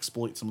might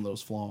exploit some of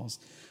those flaws.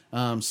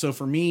 So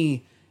for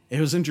me, it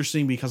was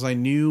interesting because I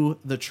knew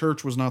the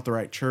church was not the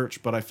right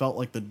church, but I felt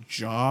like the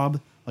job,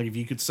 like if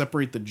you could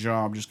separate the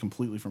job just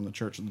completely from the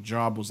church, the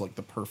job was like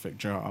the perfect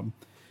job.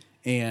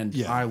 And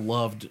I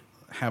loved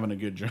having a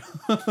good job.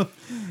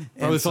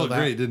 Probably felt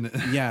great, didn't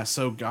it? Yeah.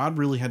 So God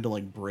really had to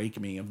like break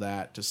me of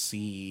that to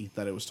see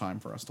that it was time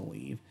for us to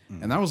leave.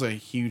 And that was a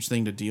huge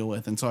thing to deal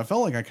with. And so I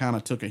felt like I kind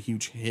of took a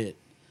huge hit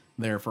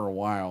there for a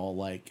while.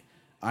 Like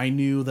I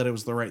knew that it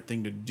was the right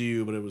thing to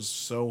do, but it was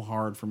so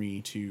hard for me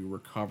to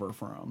recover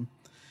from.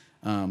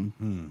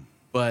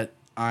 But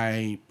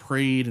I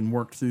prayed and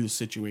worked through the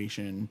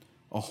situation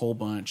a whole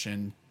bunch.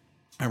 And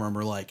I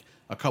remember like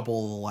a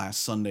couple of the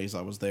last Sundays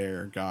I was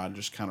there, God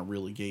just kind of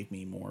really gave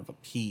me more of a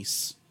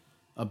peace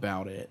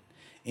about it.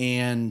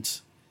 And,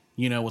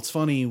 what's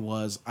funny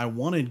was I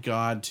wanted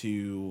God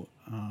to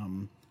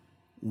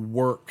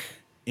work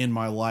in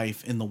my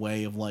life in the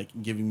way of like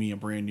giving me a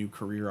brand new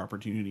career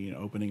opportunity and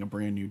opening a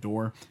brand new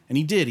door. And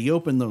he did. He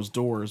opened those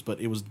doors, but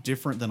it was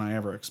different than I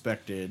ever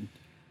expected.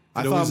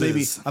 I thought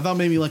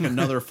maybe like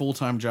another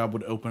full-time job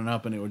would open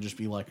up and it would just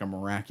be like a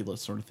miraculous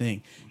sort of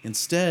thing.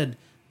 Instead,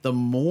 the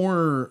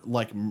more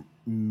like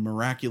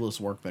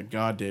miraculous work that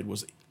God did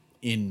was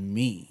in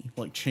me,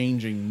 like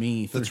changing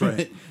me through That's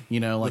right.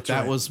 it.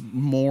 That was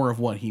more of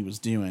what he was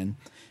doing.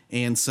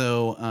 And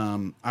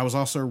so I was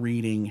also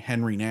reading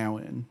Henry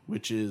Nouwen,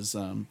 which is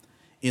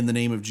In the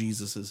Name of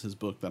Jesus is his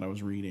book that I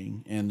was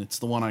reading. And it's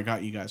the one I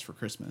got you guys for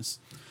Christmas.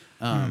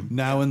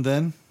 Now and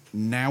then.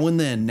 Now and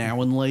then,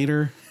 now and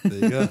later. There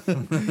you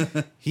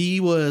go. He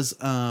was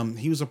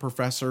a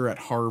professor at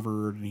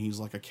Harvard, and he's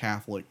like a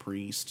Catholic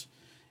priest.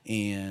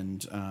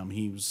 And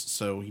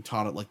he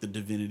taught at like the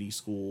divinity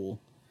school,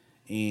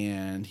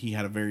 and he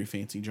had a very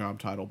fancy job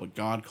title, but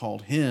God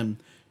called him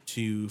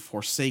to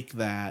forsake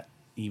that,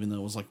 even though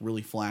it was like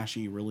really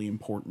flashy, really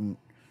important,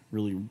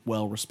 really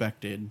well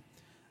respected.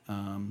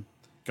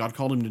 God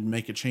called him to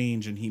make a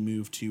change, and he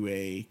moved to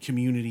a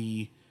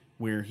community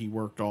where he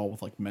worked all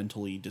with like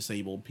mentally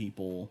disabled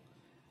people.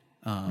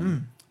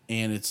 And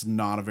it's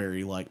not a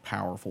very like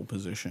powerful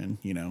position.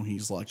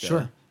 He's like,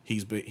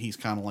 he's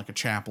kind of like a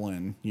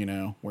chaplain,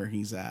 where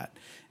he's at.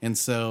 And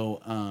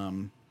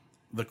so,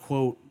 the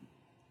quote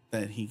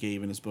that he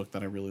gave in his book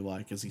that I really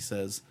like is he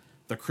says,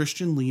 "The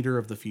Christian leader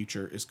of the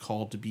future is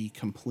called to be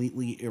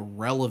completely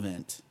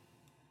irrelevant."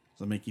 Does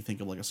that make you think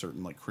of like a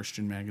certain like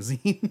Christian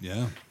magazine?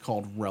 Yeah.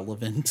 Called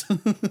Relevant.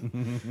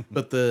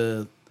 But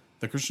the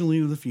Christian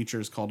leader of the future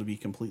is called to be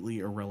completely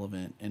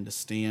irrelevant and to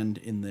stand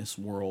in this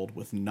world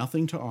with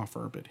nothing to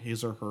offer but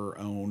his or her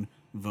own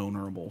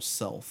vulnerable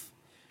self.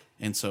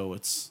 And so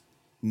it's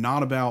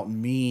not about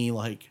me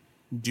like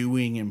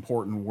doing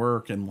important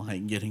work and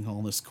like getting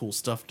all this cool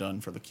stuff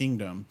done for the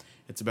kingdom.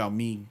 It's about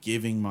me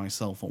giving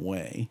myself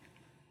away,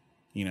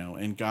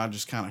 and God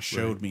just kind of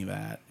showed me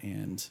that.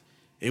 And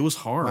it was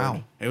hard.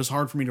 Wow. It was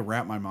hard for me to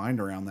wrap my mind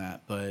around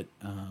that. But,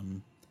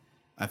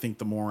 I think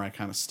the more I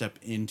kind of step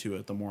into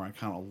it, the more I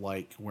kind of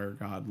like where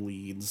God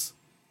leads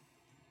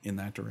in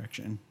that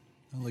direction.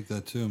 I like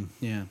that too.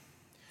 Yeah.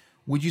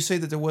 Would you say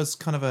that there was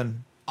kind of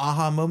an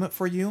aha moment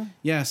for you?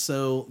 Yeah.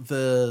 So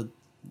the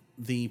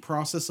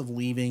process of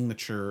leaving the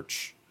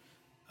church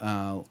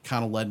kind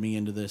of led me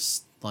into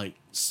this like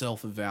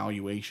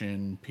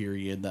self-evaluation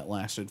period that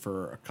lasted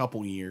for a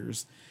couple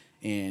years.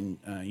 And,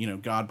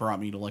 God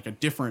brought me to like a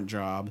different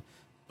job,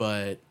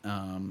 but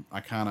I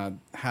kind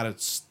of had a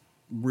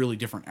really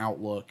different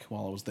outlook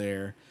while I was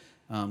there.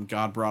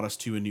 God brought us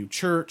to a new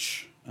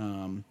church.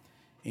 And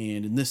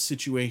in this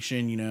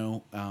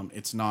situation,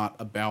 it's not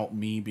about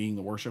me being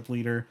the worship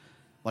leader.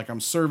 Like I'm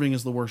serving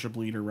as the worship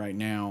leader right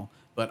now,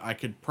 but I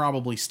could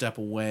probably step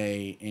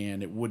away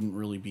and it wouldn't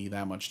really be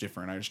that much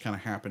different. I just kind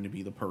of happen to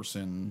be the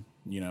person,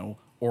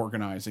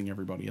 organizing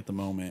everybody at the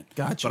moment.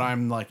 Gotcha. But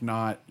I'm like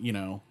not,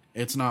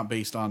 it's not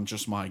based on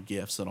just my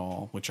gifts at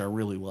all, which I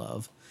really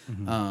love.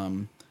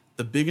 Mm-hmm.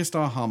 The biggest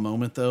aha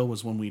moment, though,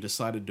 was when we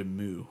decided to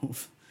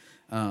move.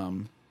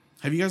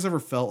 Have you guys ever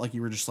felt like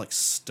you were just like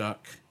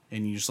stuck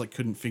and you just like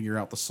couldn't figure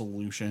out the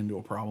solution to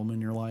a problem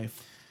in your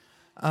life?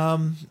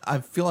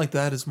 I feel like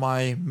that is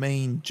my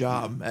main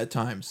job at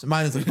times.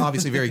 Mine is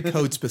obviously very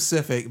code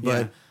specific,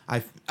 but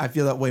I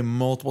feel that way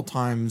multiple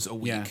times a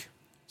week. Yeah.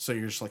 So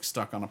you're just like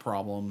stuck on a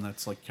problem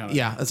that's like kind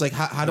of it's like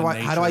how do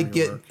I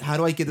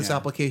get this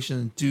application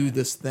and do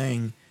this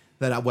thing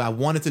that I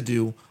wanted to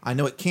do. I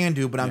know it can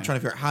do, but I'm trying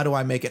to figure out how do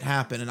I make it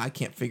happen, and I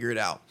can't figure it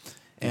out.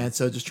 And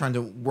so just trying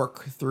to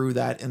work through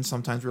that, and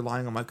sometimes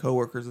relying on my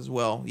coworkers as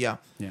well. Yeah.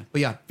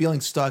 But yeah, feeling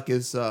stuck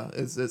is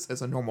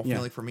a normal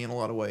feeling for me in a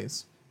lot of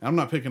ways. I'm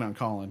not picking on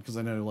Colin because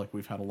I know like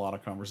we've had a lot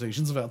of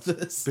conversations about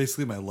this.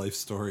 Basically, my life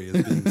story is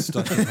being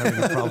stuck and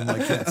having a problem I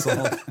can't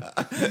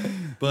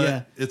solve.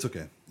 But it's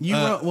okay. You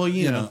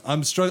know,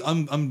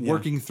 I'm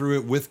working through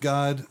it with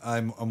God.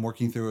 I'm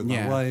working through it with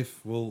my wife.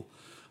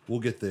 We'll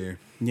get there.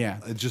 Yeah.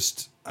 I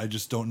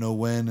just don't know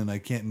when, and I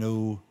can't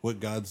know what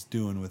God's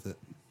doing with it.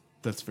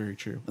 That's very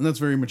true. And that's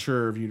very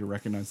mature of you to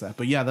recognize that.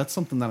 But yeah, that's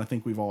something that I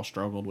think we've all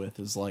struggled with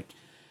is like,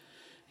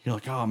 you're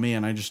like, oh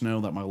man, I just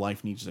know that my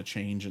life needs to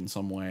change in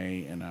some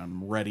way and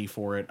I'm ready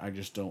for it. I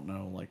just don't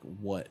know like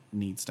what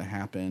needs to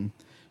happen.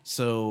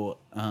 So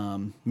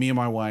me and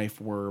my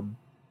wife were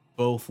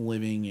both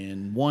living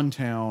in one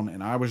town,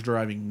 and I was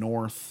driving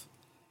north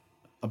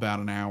about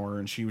an hour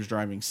and she was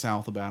driving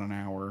south about an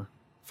hour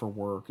for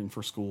work and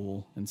for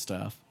school and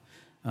stuff.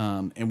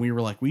 And we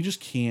were like, we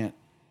just can't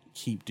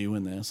keep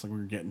doing this. Like we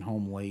were getting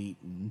home late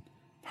and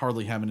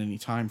hardly having any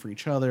time for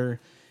each other.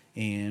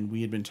 And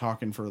we had been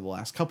talking for the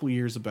last couple of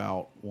years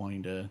about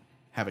wanting to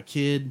have a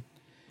kid.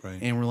 Right.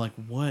 And we're like,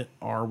 what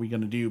are we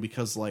going to do?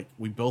 Because like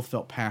we both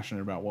felt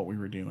passionate about what we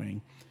were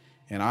doing.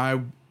 And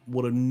I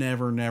would have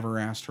never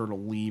asked her to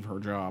leave her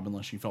job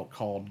unless she felt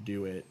called to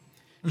do it.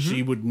 Mm-hmm.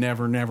 She would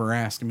never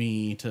ask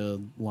me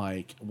to,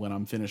 like, when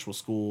I'm finished with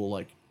school,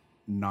 like,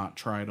 not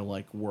try to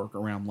like work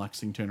around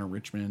Lexington or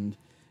Richmond.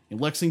 And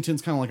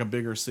Lexington's kind of like a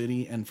bigger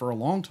city. And for a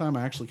long time,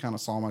 I actually kind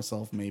of saw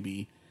myself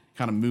maybe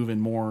kind of moving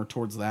more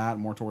towards that,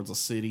 more towards a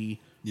city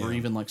or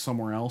even like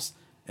somewhere else.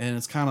 And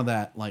it's kind of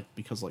that, like,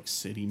 because like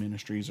city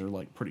ministries are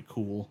like pretty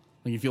cool.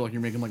 Like you feel like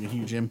you're making like a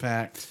huge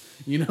impact,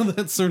 you know,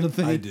 that sort of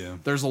thing. I do.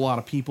 There's a lot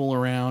of people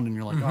around and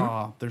you're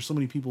like, there's so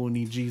many people who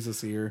need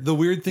Jesus here. The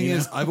weird thing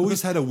is I've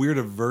always had a weird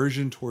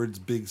aversion towards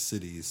big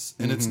cities.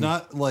 And it's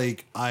not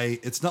like I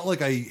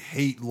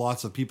hate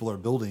lots of people or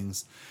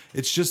buildings.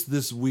 It's just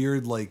this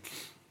weird like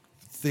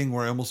thing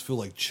where I almost feel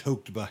like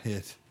choked by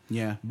it.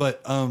 Yeah.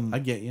 But I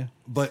get you.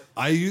 But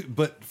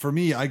for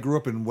me, I grew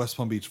up in West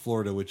Palm Beach,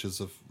 Florida, which is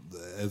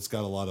it's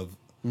got a lot of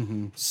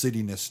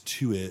cityness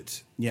to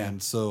it. Yeah.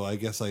 And so I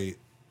guess I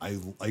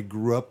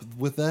grew up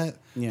with that.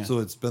 Yeah. So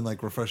it's been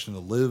like refreshing to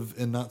live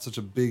in not such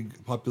a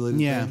big populated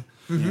thing.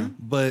 Yeah.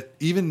 But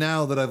even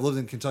now that I've lived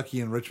in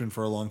Kentucky and Richmond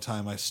for a long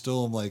time, I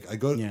still am like,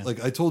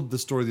 like I told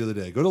this story the other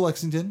day. I go to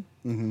Lexington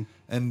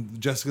and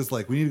Jessica's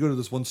like, we need to go to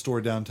this one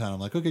store downtown. I'm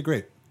like, okay,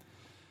 great.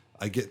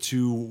 I get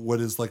to what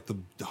is like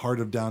the heart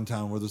of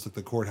downtown where there's like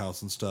the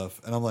courthouse and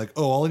stuff. And I'm like,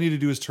 oh, all I need to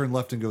do is turn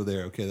left and go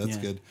there. Okay, that's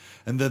good.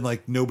 And then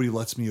like nobody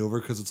lets me over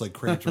because it's like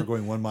cramped. We're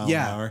going 1 mile an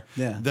hour.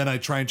 Yeah. Then I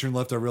try and turn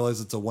left. I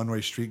realize it's a one-way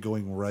street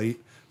going right.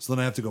 So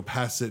then I have to go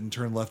past it and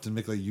turn left and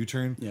make like a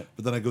U-turn. Yep.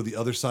 But then I go the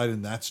other side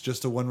and that's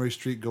just a one-way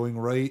street going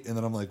right. And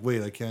then I'm like,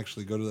 wait, I can't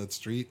actually go to that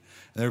street.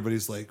 And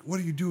everybody's like, what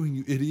are you doing,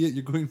 you idiot?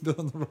 You're going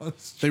down the wrong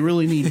street. They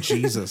really need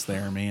Jesus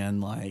there, man.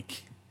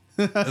 Like...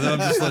 And then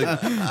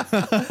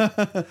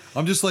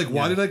I'm just like,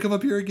 why did I come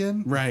up here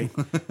again? Right.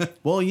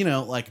 Well, you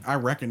know, like I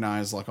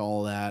recognize like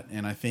all that.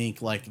 And I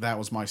think like that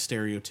was my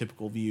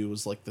stereotypical view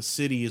is like the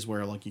city is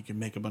where like you can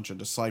make a bunch of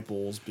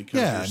disciples because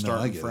you're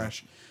starting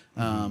fresh.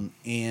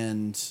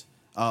 And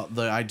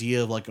the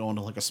idea of like going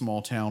to like a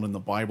small town in the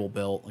Bible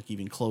Belt, like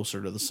even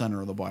closer to the center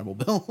of the Bible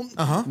Belt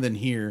than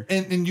here.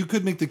 And you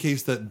could make the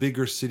case that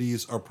bigger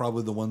cities are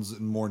probably the ones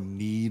in more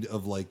need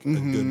of like a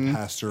good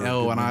pastor.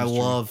 Oh, and I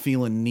love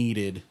feeling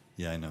needed.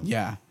 Yeah, I know.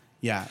 Yeah.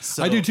 Yeah.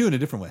 So, I do too in a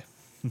different way.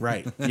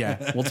 Right.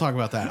 Yeah. We'll talk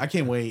about that. I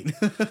can't wait.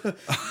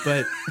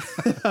 But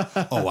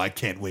oh, I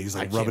can't wait. He's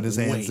like rubbing his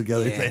hands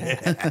together.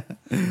 Yeah.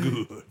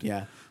 Good.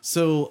 Yeah.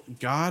 So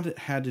God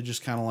had to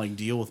just kind of like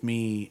deal with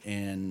me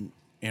and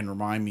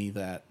remind me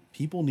that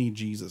people need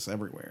Jesus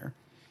everywhere,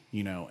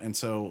 you know? And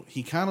so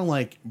he kind of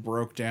like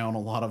broke down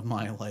a lot of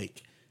my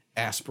like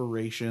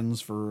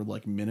aspirations for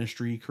like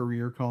ministry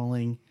career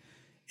calling.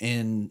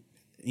 And,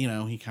 you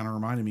know, he kind of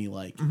reminded me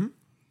like,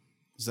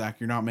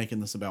 Zach, you're not making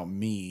this about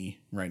me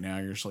right now.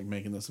 You're just like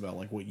making this about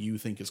like what you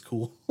think is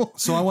cool.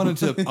 So I wanted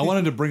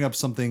to bring up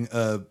something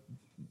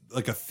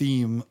like a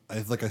theme.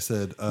 Like I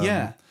said,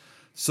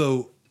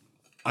 So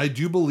I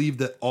do believe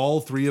that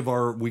all three of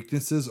our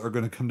weaknesses are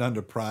going to come down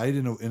to pride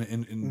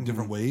in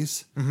different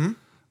ways.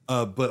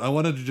 But I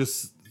wanted to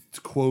just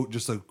quote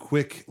just a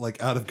quick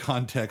like out of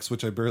context,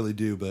 which I barely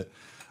do, but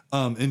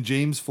in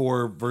James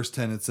 4 verse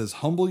 10 it says,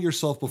 "Humble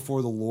yourself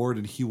before the Lord,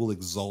 and He will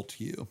exalt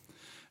you."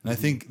 And I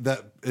think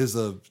that is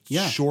a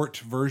short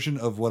version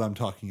of what I'm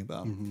talking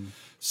about.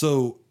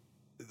 So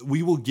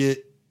we will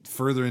get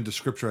further into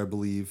scripture, I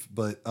believe,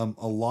 but a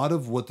lot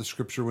of what the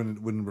scripture,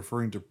 when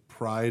referring to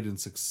pride and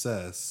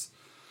success,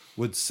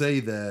 would say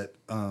that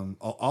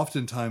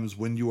oftentimes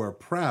when you are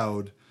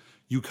proud,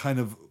 you kind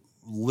of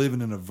live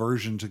in an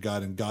aversion to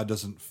God, and God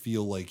doesn't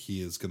feel like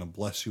He is going to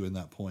bless you in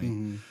that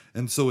point.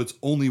 And so it's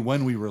only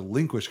when we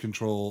relinquish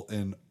control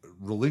and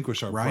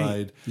relinquish our Right.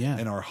 pride Yeah.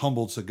 and are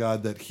humble to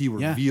God, that He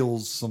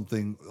reveals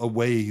something, a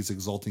way He's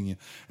exalting you.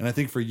 And I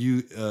think for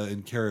you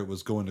and Kara, it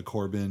was going to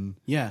Corbin,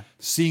 Yeah.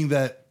 seeing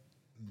that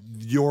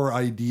your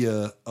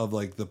idea of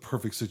like the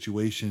perfect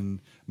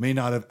situation may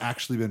not have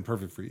actually been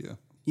perfect for you.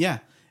 Yeah.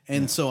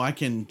 And so I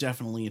can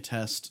definitely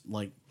attest,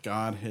 like,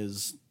 God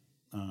has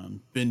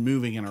been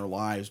moving in our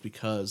lives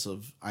because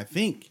of, I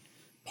think,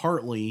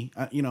 partly,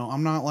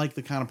 I'm not like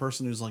the kind of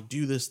person who's like,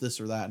 do this, this,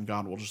 or that, and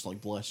God will just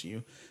like bless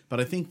you. But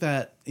I think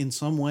that in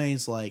some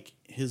ways, like,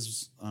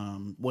 his,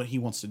 what he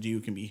wants to do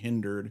can be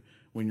hindered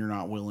when you're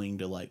not willing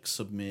to like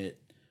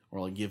submit or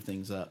like give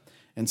things up.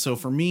 And so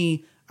for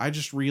me, I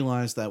just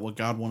realized that what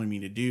God wanted me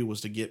to do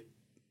was to get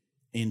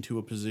into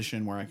a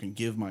position where I can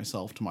give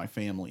myself to my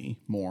family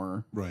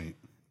more. Right.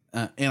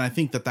 And I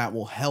think that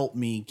will help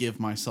me give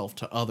myself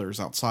to others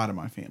outside of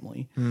my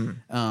family.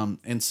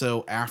 And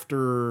so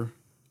after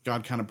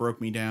God kind of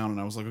broke me down and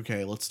I was like,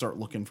 okay, let's start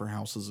looking for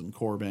houses in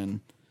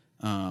Corbin.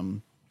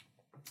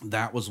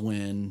 That was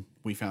when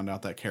we found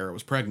out that Kara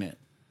was pregnant,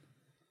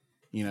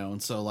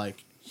 and so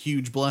like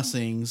huge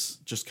blessings,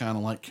 just kind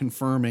of like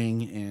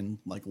confirming and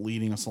like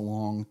leading us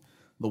along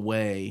the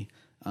way.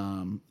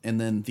 And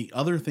then the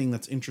other thing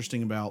that's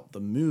interesting about the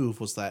move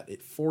was that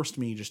it forced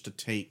me just to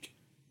take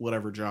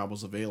whatever job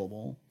was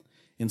available.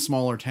 In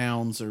smaller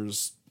towns,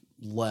 there's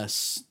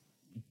less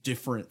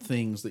different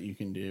things that you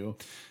can do.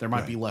 There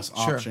might be less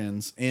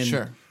options.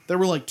 And there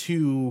were like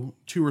two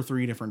or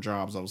three different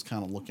jobs I was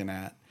kind of looking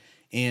at.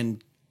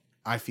 And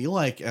I feel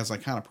like as I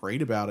kind of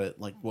prayed about it,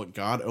 like what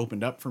God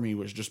opened up for me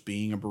was just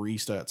being a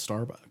barista at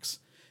Starbucks.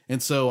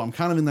 And so I'm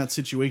kind of in that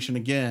situation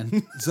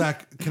again.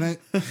 Zach, can I?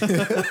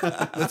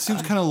 That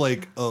seems kind of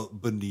like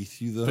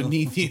beneath you, though.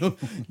 Beneath you.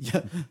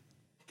 Yeah.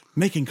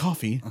 Making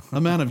coffee,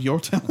 a man of your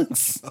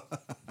talents.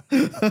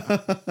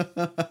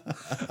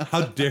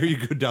 How dare you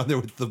go down there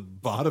with the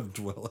bottom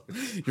dweller?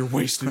 You're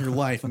wasting your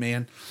life,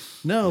 man.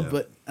 No,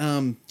 but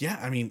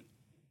I mean,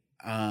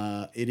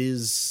 it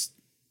is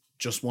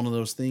just one of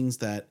those things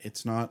that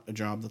it's not a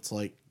job that's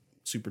like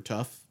super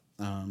tough.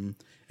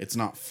 It's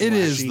not flashy. It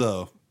is,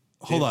 though.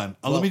 Hold on.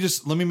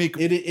 Let me make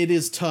it. It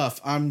is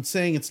tough. I'm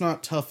saying it's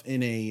not tough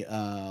in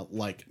a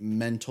like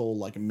mental,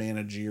 like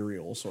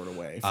managerial sort of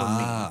way for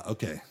me.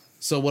 Okay.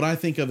 So what I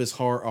think of as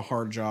a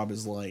hard job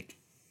is like,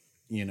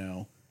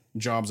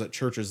 jobs at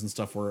churches and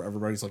stuff where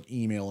everybody's like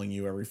emailing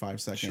you every 5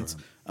 seconds.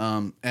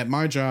 Sure. At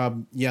my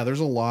job,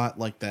 there's a lot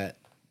like that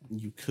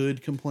you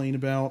could complain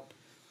about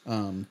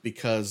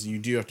because you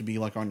do have to be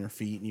like on your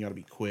feet and you got to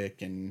be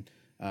quick and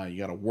you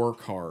got to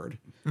work hard.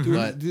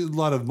 But a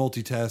lot of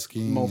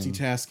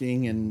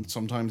multitasking and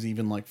sometimes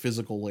even like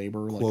physical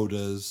labor, like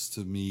quotas to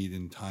meet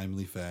in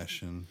timely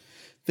fashion.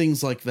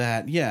 Things like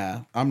that.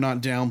 Yeah, I'm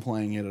not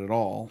downplaying it at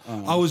all.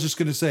 I was just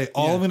going to say,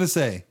 all I'm going to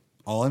say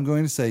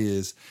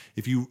is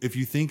if you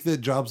think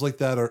that jobs like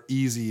that are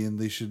easy and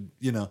they should,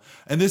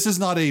 and this is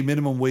not a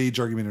minimum wage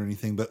argument or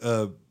anything, but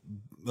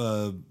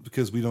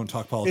because we don't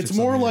talk politics. It's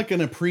more like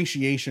an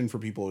appreciation for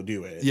people who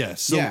do it.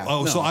 Yes. So,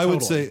 I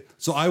would say,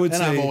 and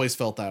I've always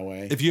felt that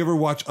way. If you ever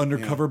watch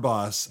Undercover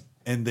Boss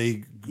and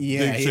they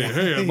say,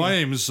 hey, my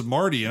name is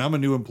Marty and I'm a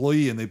new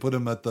employee, and they put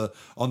him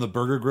on the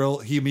burger grill,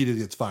 he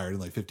immediately gets fired in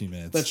like 15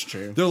 minutes. That's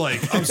true. They're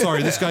like, I'm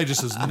sorry, this guy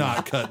just is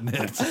not cutting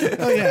it.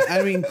 Oh yeah.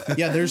 I mean,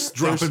 there's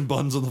dropping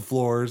buns on the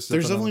floors.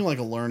 There's definitely like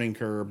a learning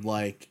curve.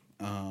 Like,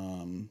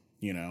 I'm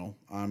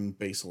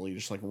basically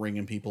just like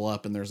ringing people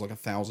up and there's like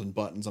 1,000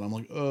 buttons and I'm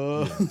like,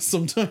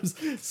 sometimes.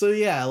 So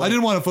yeah. Like, I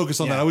didn't want to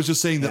focus on that. I was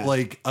just saying that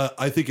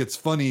I think it's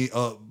funny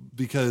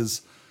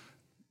because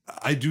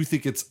I do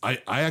think I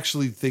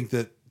actually think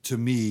that to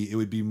me, it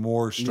would be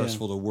more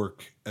stressful to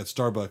work at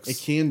Starbucks. It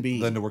can be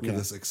than to work at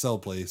this Excel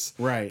place.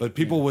 Right. But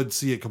people would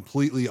see it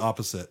completely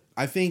opposite.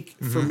 I think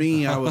for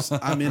me, I'm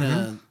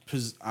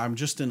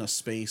just in a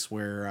space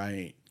where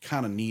I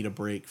kind of need a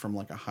break from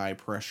like a high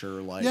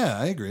pressure, like, yeah,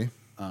 I agree.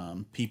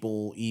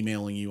 People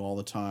emailing you all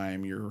the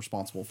time. You're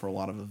responsible for a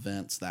lot of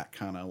events, that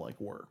kind of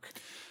like work.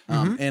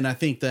 And I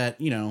think that,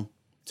 to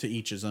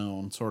each his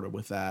own sort of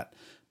with that.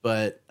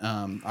 But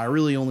I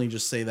really only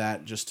just say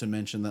that just to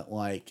mention that,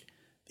 like,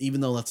 even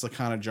though that's the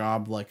kind of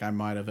job like I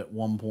might have at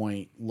one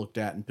point looked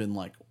at and been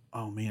like,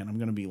 oh man, I'm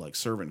going to be like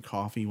serving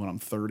coffee when I'm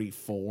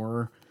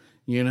 34,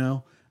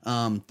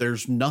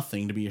 there's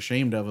nothing to be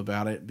ashamed of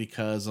about it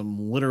because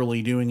I'm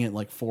literally doing it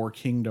like for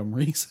kingdom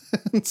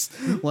reasons.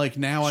 Like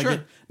now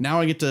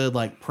I get to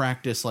like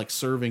practice like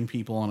serving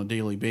people on a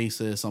daily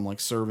basis. I'm like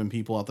serving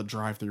people out the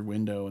drive-through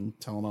window and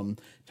telling them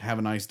to have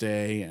a nice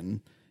day and,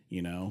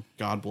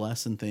 God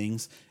bless and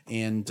things.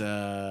 And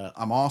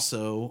I'm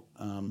also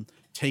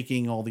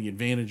taking all the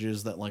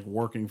advantages that like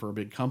working for a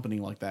big company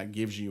like that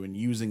gives you and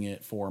using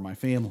it for my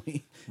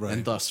family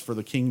and thus for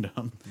the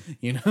kingdom,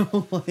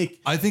 like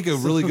I think a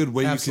really good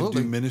way you could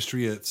do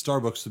ministry at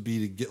Starbucks would be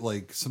to get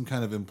like some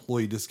kind of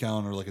employee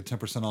discount or like a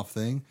 10% off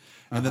thing.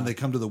 And then they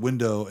come to the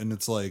window and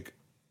it's like,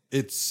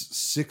 it's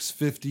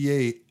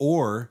 $6.58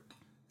 or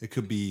it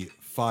could be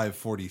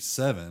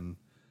 $5.47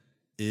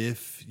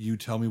 if you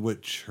tell me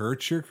what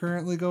church you're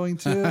currently going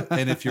to,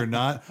 and if you're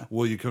not,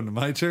 will you come to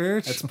my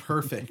church? That's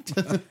perfect.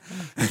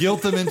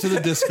 Guilt them into the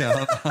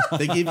discount.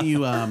 They give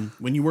you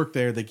when you work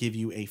there, they give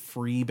you a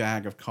free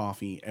bag of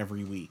coffee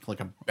every week, like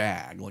a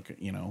bag, like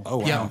Oh,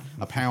 wow. Yeah.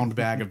 a pound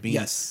bag of beans.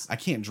 Yes. I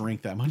can't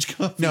drink that much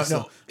coffee. No, so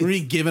no, I'm gonna be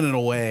giving it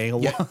away a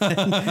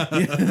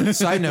lot.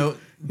 Side note: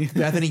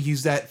 Bethany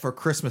used that for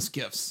Christmas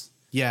gifts.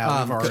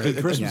 Yeah, we've already-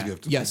 Good Christmas yeah.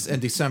 gift. Yes,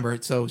 in December.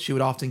 So she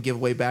would often give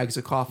away bags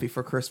of coffee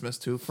for Christmas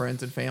to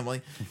friends and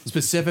family,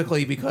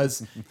 specifically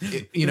because,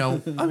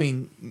 I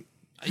mean,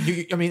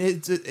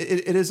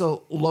 it is a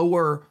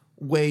lower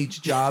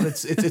wage job.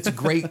 It's a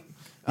great,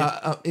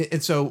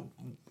 and so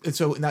in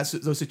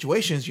those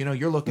situations,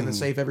 you're looking to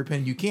save every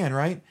penny you can,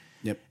 right?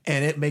 Yep.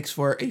 And it makes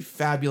for a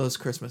fabulous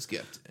Christmas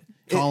gift.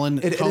 Colin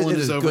it is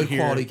is a over good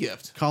here. quality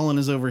gift. Colin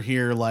is over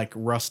here like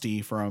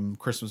Rusty from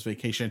Christmas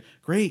Vacation.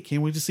 Great,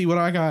 can't wait to see what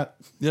I got.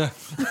 Yeah.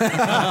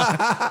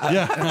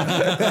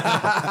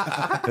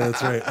 Yeah,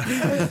 that's right.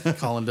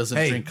 Colin doesn't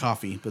Hey. drink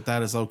coffee, but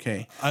that is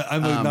okay.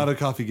 I'm not a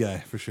coffee guy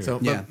for sure. So,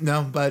 Yeah.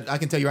 but I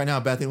can tell you right now,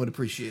 Bethany would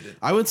appreciate it.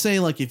 I would say,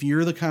 like, if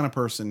you're the kind of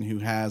person who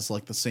has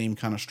like the same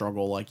kind of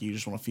struggle, like you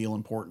just want to feel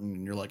important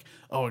and you're like,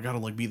 oh, I gotta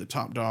like be the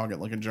top dog at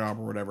like a job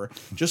or whatever,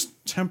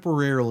 just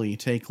temporarily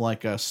take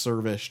like a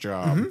service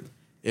job.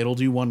 It'll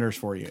do wonders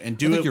for you. And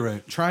do think it. you're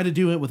right. Try to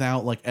do it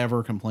without like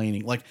ever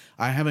complaining. Like,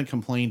 I haven't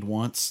complained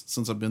once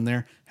since I've been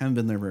there. Haven't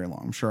been there very long.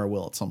 I'm sure I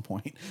will at some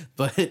point.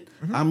 But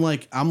I'm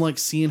like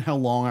seeing how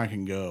long I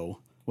can go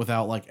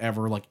without like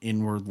ever like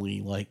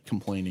inwardly like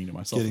complaining to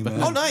myself. Getting about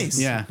mad. it. Oh, nice.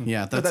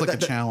 Yeah, that's like a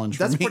challenge.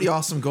 That's for me. a pretty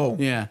awesome goal.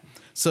 Yeah.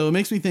 So it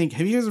makes me think,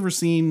 have you guys ever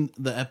seen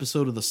the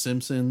episode of The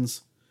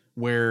Simpsons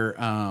where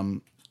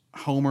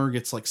Homer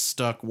gets like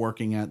stuck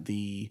working at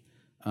the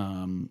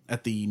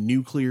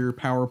nuclear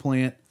power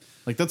plant?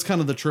 Like, that's kind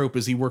of the trope,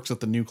 is he works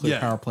at the nuclear Yeah.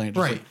 power plant,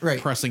 just Right.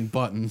 pressing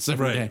buttons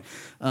every day.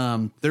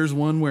 Right. There's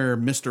one where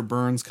Mr.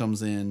 Burns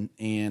comes in,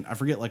 and I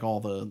forget like all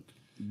the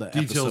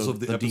Details of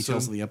the details episode.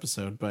 of the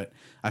episode, but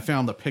I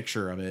found the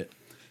picture of it.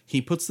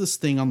 He puts this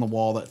thing on the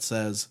wall that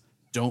says,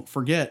 "Don't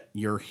forget,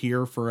 you're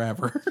here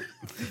forever,"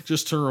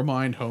 just to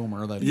remind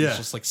Homer that he's Yeah.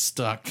 just like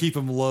stuck. Keep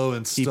them low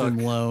and Keep stuck. him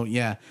low,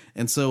 yeah.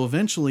 And so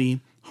eventually,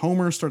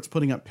 Homer starts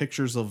putting up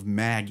pictures of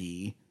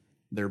Maggie,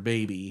 their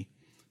baby,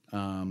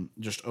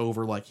 just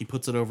over, like, he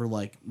puts it over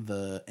like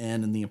the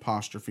N and the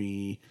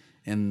apostrophe,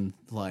 and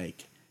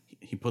like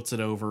he puts it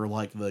over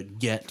like the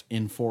get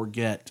in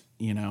forget,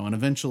 and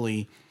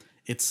eventually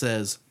it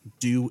says,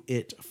 "Do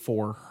it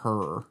for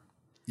her."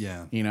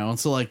 Yeah. And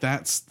so like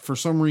that's, for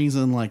some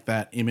reason, like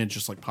that image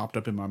just like popped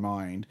up in my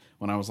mind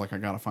when I was like, I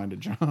gotta find a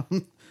job.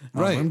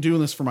 Right. I'm doing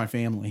this for my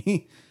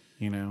family.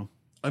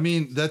 I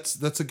mean,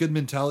 that's a good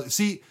mentality.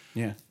 See,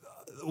 Yeah.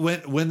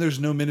 when there's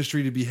no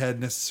ministry to be had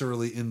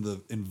necessarily in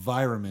the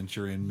environment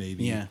you're in,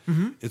 maybe, Yeah.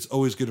 it's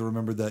always good to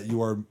remember that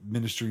you are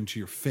ministering to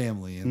your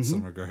family in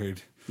some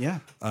regard. Yeah.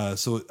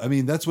 So, I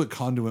mean, that's what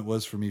Conduit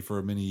was for me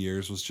for many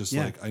years, was just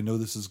Yeah. like, I know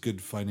this is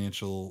good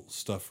financial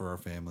stuff for our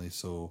family,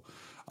 so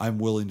I'm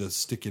willing to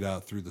stick it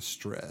out through the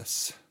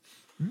stress.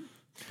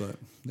 But,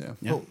 yeah.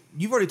 Yeah. Well,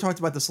 you've already talked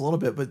about this a little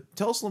bit, but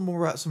tell us a little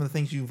more about some of the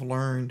things you've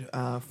learned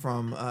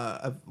from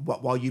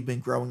while you've been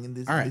growing in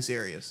All right. these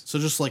areas. So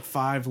just like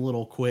 5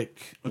 little quick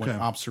like, Okay.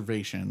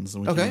 observations,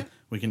 and Okay.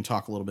 we can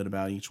talk a little bit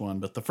about each one.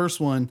 But the first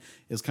one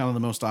is kind of the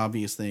most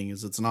obvious thing,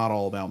 is it's not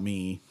all about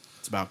me,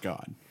 it's about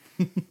God.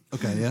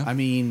 Okay, yeah. I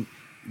mean,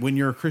 when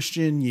you're a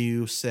Christian,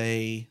 you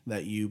say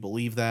that you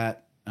believe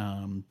that,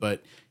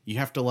 but you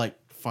have to like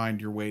find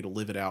your way to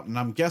live it out. And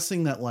I'm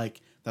guessing that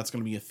like that's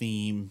going to be a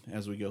theme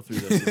as we go through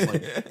this. It's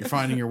like you're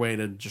finding your way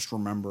to just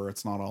remember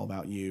it's not all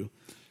about you.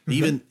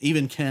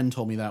 Even Ken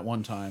told me that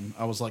one time.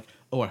 I was like,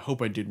 oh, I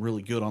hope I did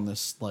really good on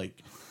this like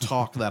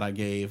talk that I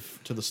gave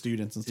to the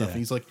students and stuff. Yeah. And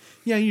he's like,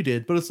 yeah, you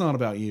did, but it's not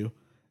about you.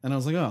 And I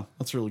was like, oh,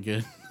 that's really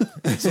good.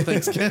 So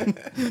thanks, Ken.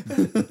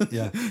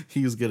 Yeah.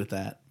 He was good at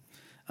that.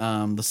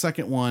 The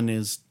second one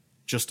is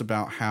just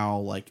about how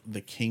like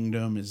the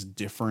kingdom is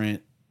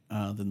different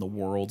than the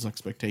world's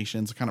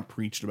expectations. I kind of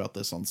preached about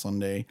this on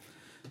Sunday,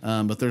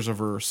 but there's a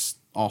verse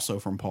also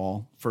from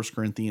Paul, 1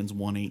 Corinthians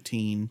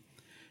 1:18.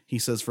 He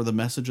says, "For the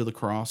message of the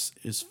cross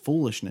is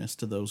foolishness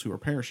to those who are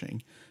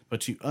perishing, but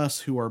to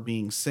us who are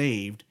being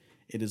saved,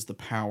 it is the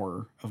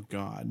power of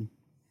God."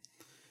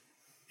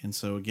 And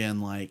so again,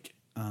 like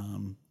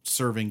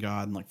serving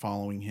God and like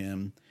following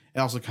Him, it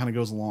also kind of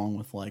goes along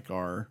with like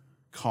our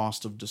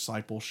cost of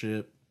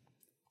discipleship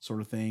sort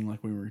of thing.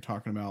 Like we were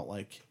talking about,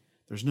 like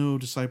there's no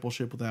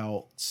discipleship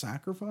without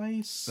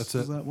sacrifice. That's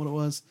Is it. that what it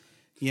was?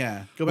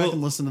 Yeah, go back Well,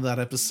 and listen to that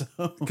episode.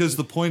 Because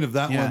the point of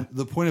that Yeah.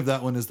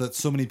 one is that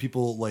so many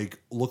people like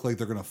look like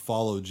they're going to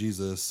follow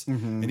Jesus,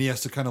 and he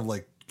has to kind of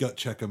like gut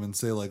check them and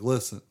say like,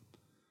 listen,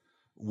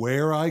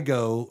 where I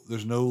go,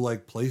 there's no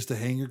like place to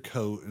hang your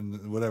coat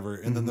and whatever.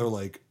 And then they're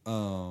like,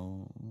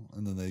 oh,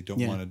 and then they don't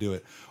Yeah. want to do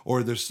it.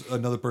 Or there's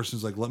another person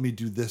who's like, let me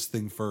do this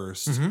thing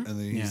first. And then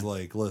he's Yeah.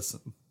 like,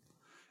 listen,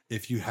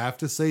 if you have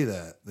to say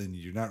that, then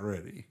you're not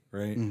ready.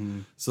 Right.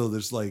 So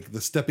there's like the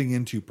stepping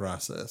into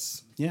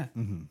process. Yeah.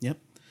 Yep.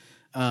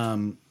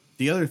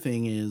 The other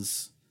thing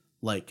is,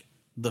 like,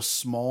 the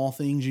small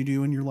things you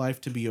do in your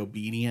life to be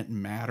obedient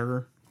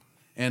matter.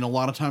 And a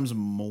lot of times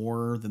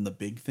more than the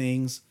big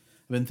things.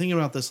 I've been thinking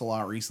about this a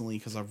lot recently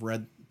because I've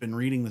been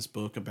reading this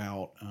book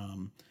about,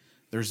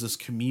 there's this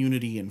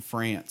community in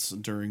France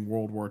during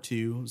World War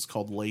II. It's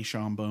called Les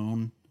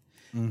Chambon.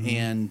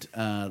 And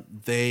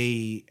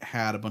they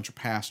had a bunch of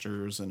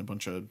pastors and a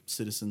bunch of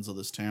citizens of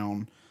this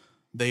town.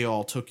 They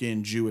all took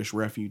in Jewish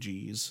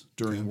refugees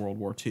during World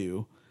War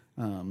II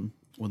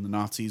when the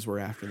Nazis were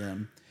after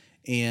them.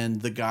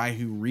 And the guy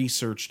who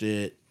researched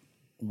it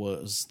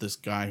was this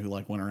guy who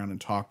like went around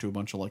and talked to a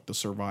bunch of like the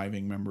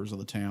surviving members of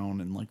the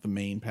town and like the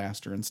main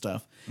pastor and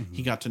stuff.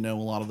 He got to know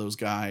a lot of those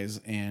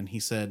guys, and he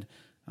said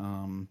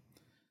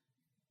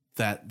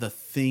that the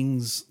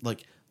things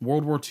like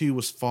World War II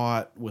was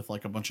fought with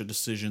like a bunch of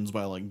decisions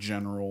by like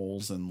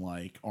generals and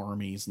like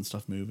armies and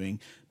stuff moving,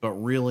 but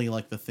really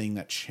like the thing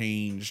that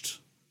changed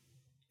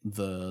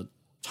the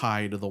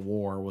tide of the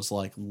war was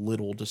like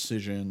little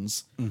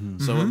decisions.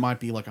 So it might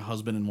be like a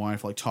husband and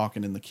wife like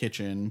talking in the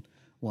kitchen,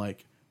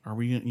 like, are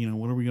we,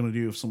 what are we going to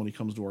do if somebody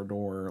comes to our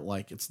door?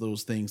 Like, it's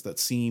those things that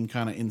seem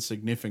kind of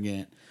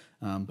insignificant.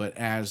 But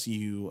as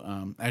you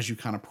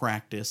kind of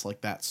practice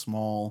like that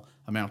small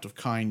amount of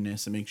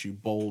kindness, it makes you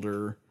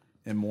bolder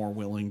and more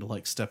willing to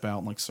like step out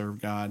and like serve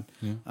God.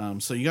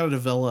 So you got to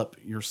develop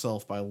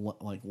yourself by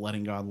like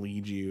letting God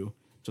lead you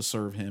to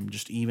serve him,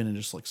 just even in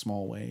just like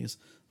small ways.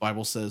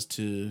 Bible says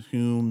to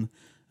who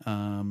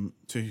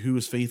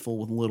is faithful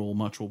with little,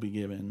 much will be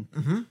given.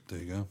 There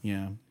you go.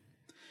 Yeah.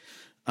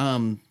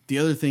 The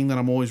other thing that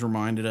I'm always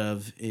reminded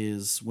of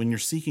is when you're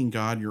seeking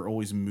God, you're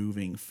always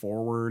moving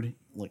forward,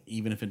 like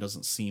even if it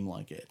doesn't seem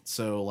like it.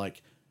 So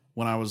like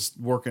when I was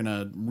working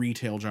a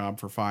retail job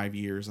for 5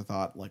 years, I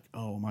thought like,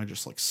 oh, am I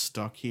just like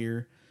stuck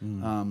here?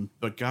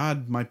 But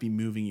God might be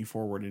moving you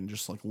forward in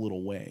just like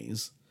little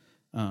ways.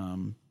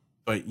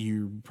 But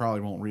you probably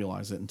won't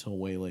realize it until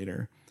way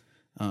later.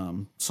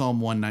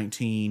 Psalm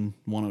 119,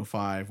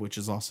 105, which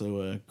is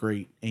also a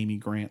great Amy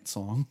Grant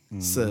song,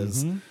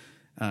 says,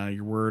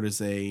 your word is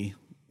a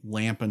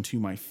lamp unto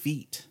my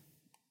feet.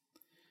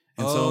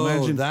 And so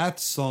imagine that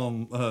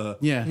psalm.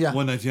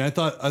 119. I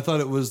thought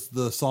it was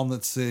the psalm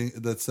that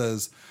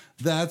says,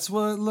 "That's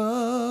what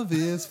love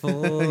is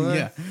for."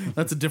 Yeah,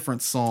 that's a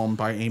different psalm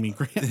by Amy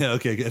Grant. Yeah.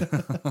 Okay. Good.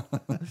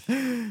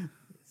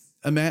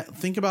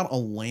 Think about a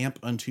lamp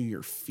unto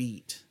your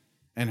feet,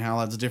 and how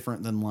that's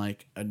different than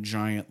like a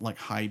giant like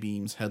high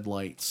beams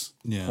headlights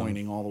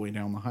pointing all the way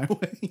down the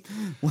highway.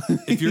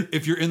 if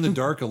you're in the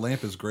dark, a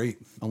lamp is great.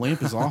 A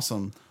lamp is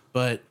awesome,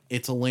 but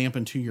it's a lamp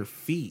unto your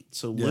feet.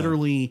 So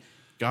literally,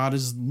 God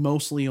is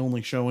mostly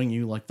only showing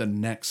you like the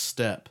next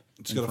step.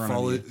 Just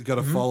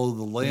gotta follow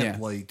the lamp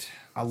light.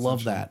 I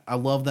love that. I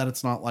love that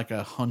it's not like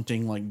a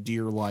hunting like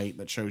deer light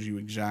that shows you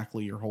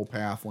exactly your whole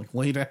path like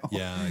laid out.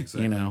 Yeah,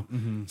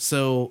 exactly.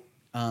 So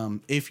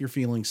if you're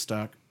feeling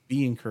stuck,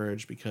 be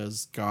encouraged,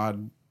 because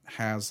God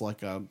has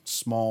like a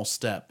small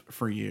step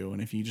for you,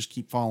 and if you just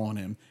keep following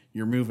him,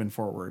 you're moving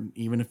forward,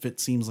 even if it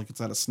seems like it's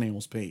at a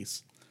snail's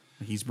pace.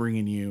 He's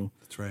bringing you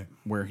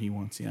where he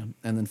wants you.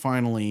 And then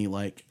finally,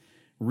 like,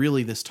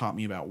 really this taught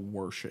me about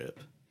worship,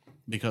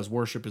 because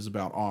worship is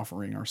about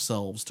offering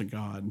ourselves to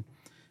God.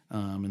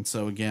 And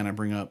so again, I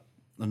bring up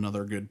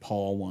another good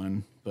Paul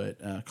one,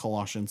 but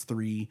Colossians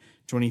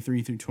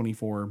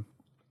 3:23-24,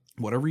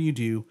 whatever you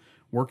do,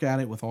 work at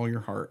it with all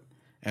your heart,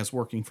 as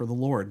working for the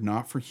Lord,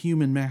 not for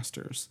human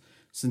masters,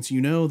 since you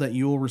know that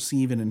you will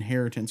receive an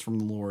inheritance from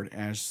the Lord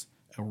as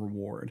a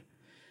reward.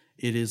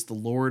 It is the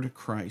Lord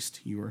Christ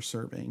you are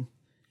serving.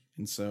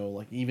 And so,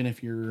 like, even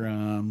if you're,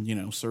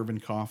 serving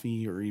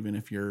coffee, or even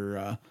if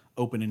you're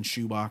opening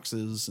shoe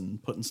boxes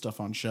and putting stuff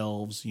on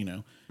shelves,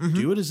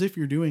 do it as if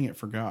you're doing it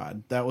for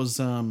God. That was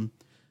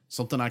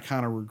something I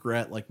kind of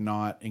regret, like,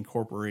 not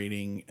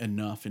incorporating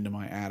enough into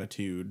my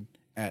attitude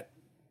at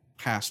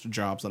past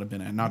jobs that I've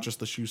been at, not just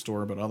the shoe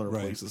store, but other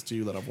places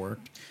too that I've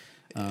worked.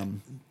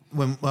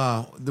 When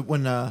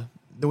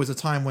there was a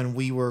time when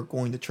we were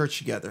going to church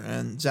together,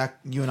 and Zach,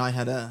 you and I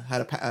had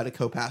a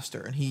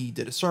co-pastor, and he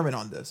did a sermon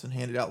on this and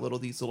handed out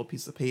these little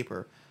pieces of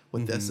paper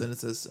with this, and it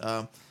says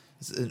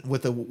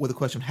with the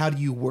question, how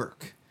do you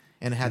work?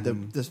 And it had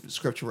the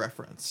scripture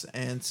reference,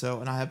 and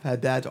I have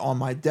had that on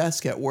my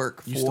desk at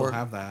work. You still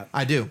have that?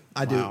 I do.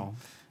 Wow.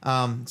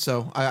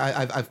 So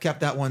I've kept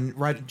that one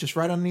right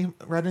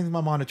underneath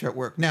my monitor at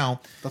work.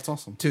 Now that's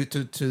awesome.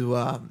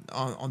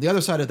 On the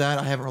other side of that,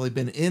 I haven't really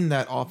been in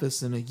that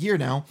office in a year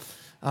now,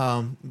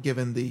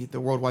 given the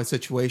worldwide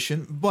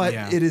situation. But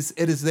it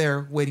is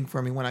there waiting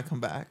for me when I come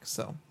back.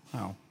 So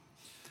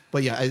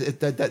but yeah,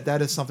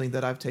 that is something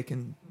that I've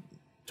taken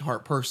to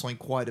heart personally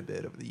quite a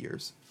bit over the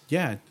years.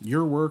 Yeah,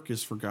 your work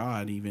is for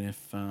God, even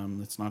if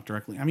it's not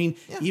directly. I mean,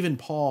 even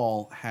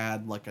Paul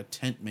had like a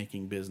tent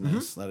making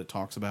business that it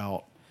talks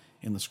about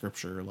in the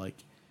scripture. Like,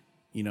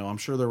 I'm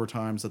sure there were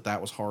times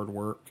that was hard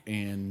work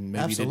and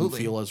maybe didn't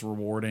feel as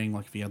rewarding.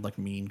 Like if he had like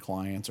mean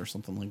clients or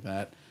something like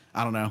that.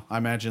 I don't know. I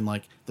imagine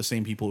like the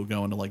same people who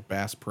go into like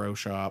Bass Pro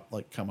Shop,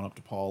 like coming up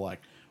to Paul, like,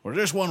 well,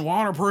 this one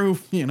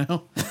waterproof, you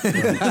know.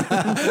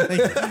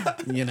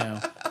 You know,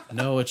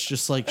 no, it's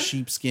just like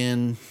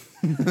sheepskin.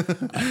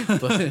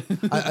 But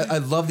I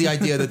love the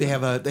idea that they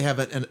have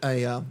an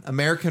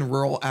American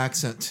rural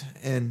accent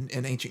in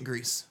ancient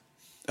Greece.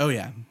 oh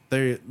yeah,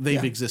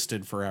 they've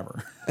existed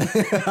forever.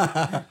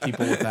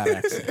 People with that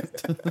accent.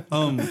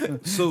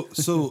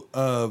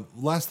 So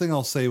last thing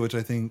I'll say, which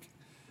I think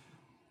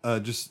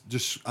just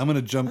I'm going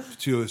to jump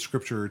to a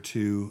scripture or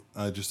two,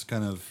 just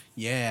kind of.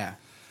 Yeah.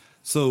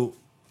 So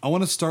I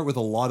want to start with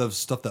a lot of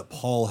stuff that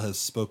Paul has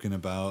spoken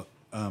about,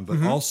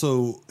 but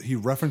also he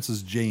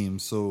references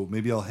James. So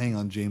maybe I'll hang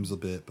on James a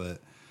bit, but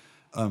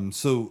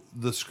so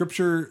the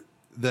scripture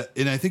that,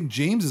 and I think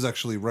James is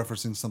actually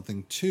referencing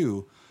something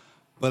too,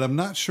 but I'm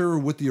not sure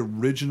what the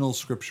original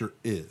scripture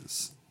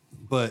is.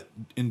 But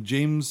in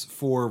James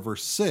 4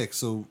 verse 6,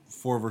 so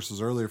 4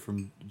 verses earlier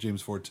from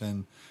James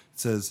 4:10, it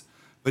says,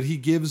 "But he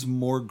gives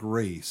more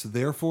grace.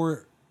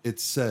 Therefore,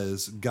 it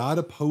says, God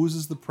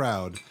opposes the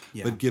proud,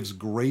 but gives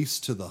grace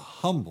to the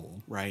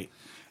humble." Right.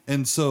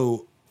 And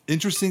so,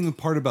 interesting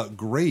part about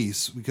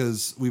grace,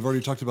 because we've already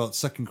talked about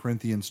 2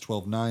 Corinthians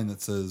 12:9 that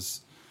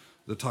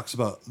talks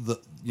about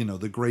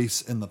the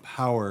grace and the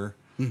power,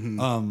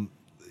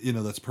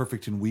 that's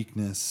perfect in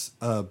weakness.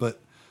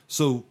 But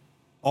so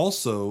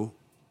also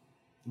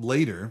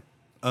later,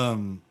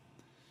 not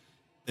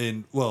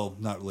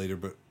later,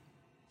 but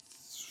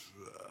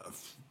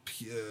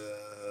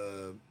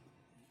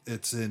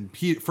it's in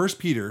First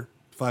Peter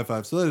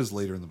 5:5, so that is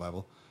later in the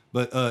Bible.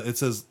 But it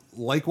says,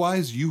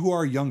 "Likewise, you who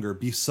are younger,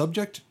 be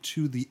subject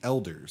to the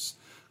elders.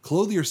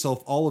 Clothe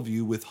yourself, all of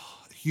you, with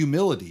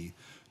humility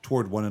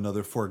toward one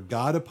another, for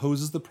God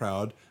opposes the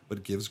proud,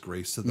 but gives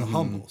grace to the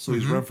humble." So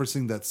he's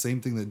referencing that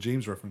same thing that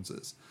James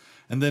references.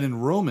 And then in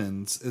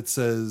Romans, it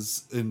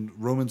says, in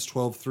Romans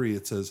 12:3,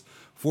 it says,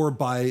 "For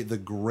by the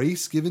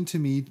grace given to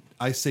me,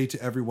 I say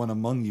to everyone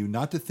among you,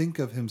 not to think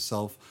of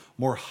himself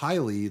more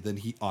highly than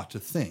he ought to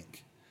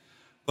think,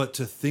 but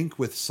to think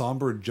with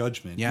somber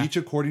judgment, each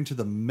according to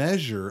the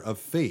measure of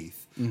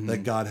faith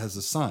that God has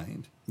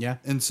assigned." Yeah.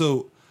 And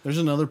so There's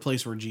another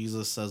place where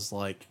Jesus says,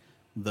 like,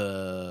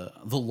 the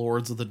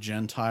lords of the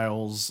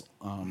Gentiles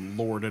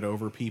lord it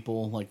over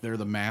people, like they're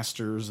the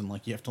masters, and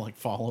like you have to like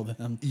follow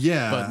them.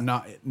 Yeah. But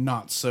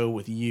not so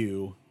with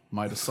you,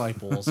 my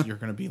disciples. You're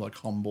going to be like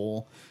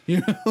humble,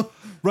 you know.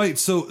 Right.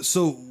 So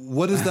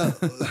what does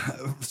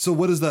that? So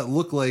what does that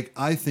look like?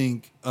 I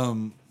think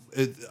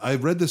I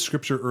read this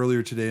scripture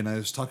earlier today, and I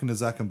was talking to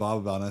Zach and Bob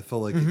about it, and I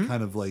felt like it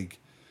kind of like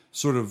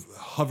sort of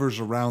hovers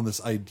around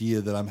this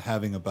idea that I'm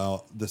having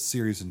about this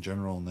series in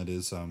general, and that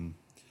is,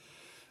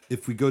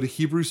 if we go to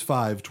Hebrews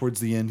 5 towards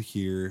the end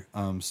here,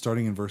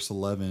 starting in verse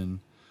 11,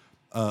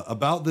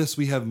 about this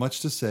we have much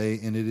to say,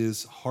 and it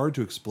is hard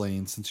to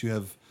explain, since you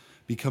have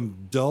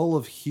become dull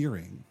of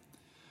hearing.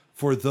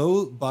 For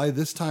though by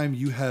this time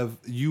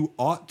you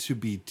ought to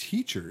be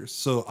teachers.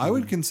 So I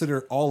would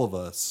consider all of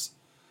us,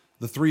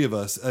 the three of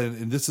us,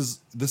 and this is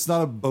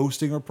not a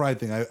boasting or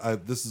pride thing.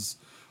 This is,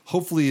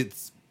 hopefully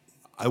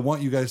I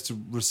want you guys to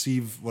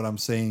receive what I'm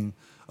saying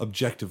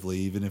objectively,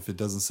 even if it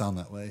doesn't sound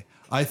that way.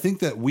 I think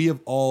that we have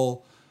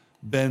all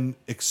been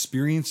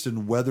experienced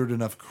and weathered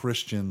enough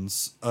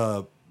Christians,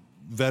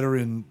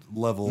 veteran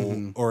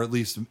level or at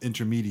least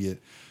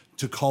intermediate,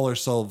 to call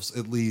ourselves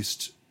at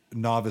least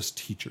novice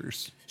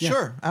teachers.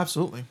 Sure,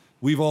 absolutely.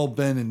 We've all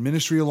been in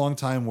ministry a long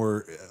time.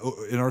 We're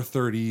in our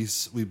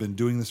 30s. We've been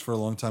doing this for a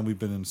long time. We've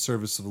been in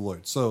service of the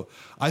Lord. So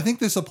I think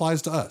this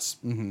applies to us.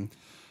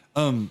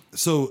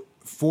 So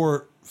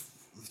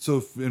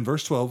in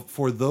verse 12,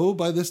 "For though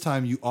by this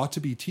time you ought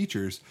to be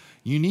teachers,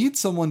 you need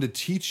someone to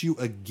teach you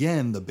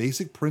again the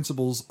basic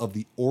principles of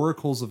the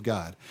oracles of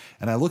God."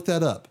 And I looked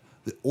that up,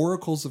 the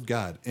oracles of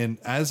God. And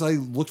as I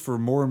looked for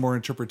more and more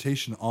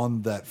interpretation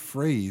on that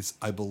phrase,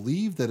 I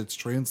believe that it's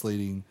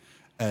translating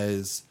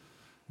as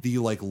the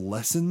like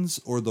lessons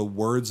or the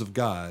words of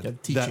God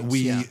that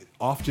we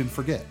often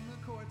forget.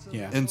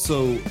 Yeah. And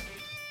so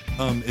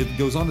it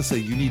goes on to say,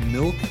 you need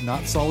milk,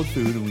 not solid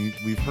food. And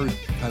we've heard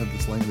kind of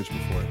this language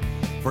before.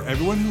 "For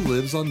everyone who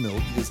lives on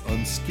milk is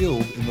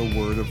unskilled in the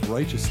word of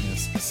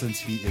righteousness, since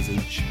he is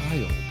a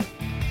child.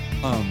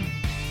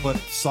 But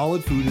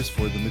solid food is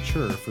for the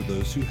mature, for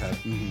those who have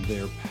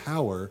their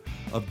power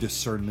of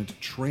discernment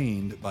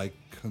trained by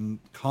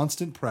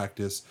constant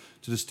practice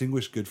to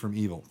distinguish good from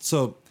evil."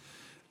 So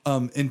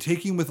in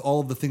taking with all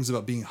of the things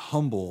about being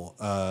humble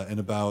and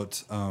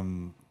about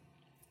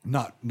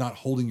not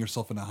holding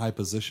yourself in a high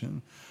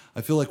position, I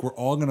feel like we're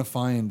all going to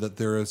find that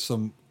there are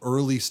some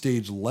early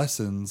stage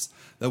lessons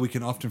that we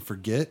can often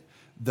forget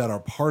that are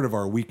part of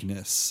our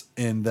weakness,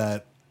 and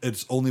that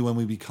it's only when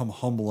we become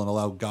humble and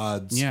allow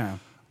God's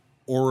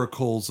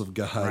oracles of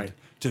God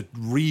to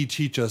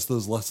re-teach us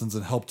those lessons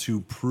and help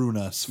to prune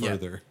us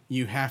further.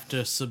 You have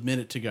to submit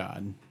it to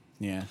God.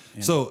 Yeah.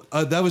 So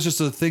that was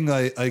just a thing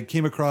I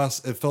came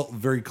across. It felt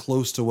very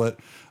close to what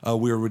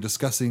we were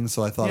discussing,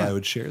 so I thought I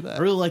would share that. I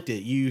really liked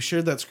it. You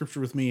shared that scripture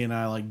with me, and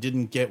I like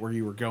didn't get where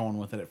you were going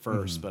with it at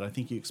first, but I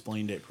think you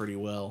explained it pretty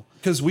well.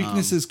 Because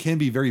weaknesses can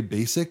be very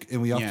basic,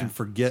 and we often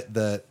forget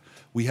that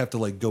we have to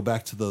like go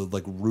back to the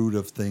like root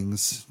of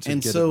things to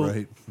And get so, it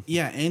right.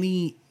 yeah,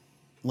 any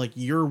like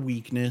your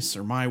weakness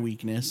or my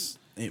weakness,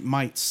 it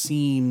might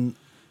seem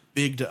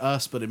big to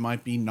us, but it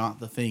might be not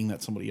the thing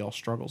that somebody else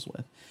struggles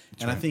with.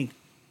 And I think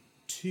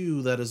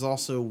too, that is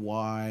also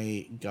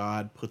why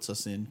God puts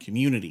us in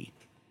community.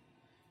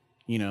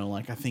 You know,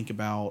 like I think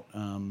about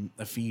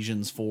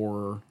Ephesians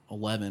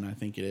 4:11, I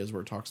think it is,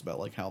 where it talks about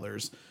like how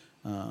there's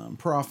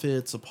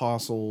prophets,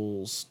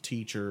 apostles,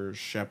 teachers,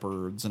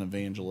 shepherds, and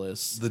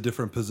evangelists. The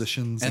different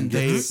positions And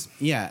gifts.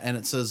 and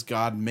it says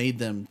God made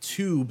them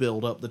to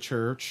build up the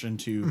church and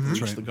to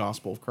preach right. the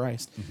gospel of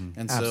Christ.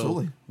 And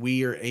Absolutely. so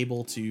we are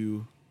able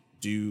to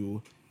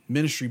do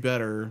ministry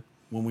better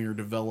when we are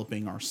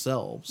developing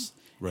ourselves.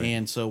 Right.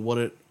 And so what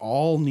it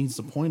all needs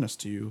to point us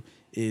to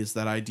is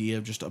that idea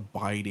of just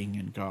abiding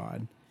in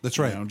God. That's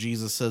right. You know,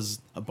 Jesus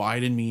says,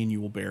 "Abide in me, and you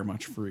will bear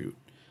much fruit."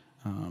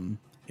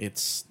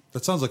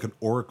 That sounds like an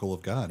oracle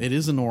of God. It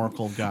is an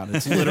oracle of God.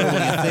 It's literally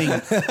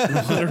a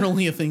thing.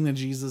 Literally a thing that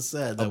Jesus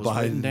said that was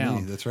Abide written in down.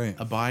 me, that's right.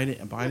 Abide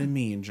in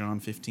me in John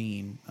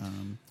 15.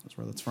 That's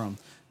where that's from.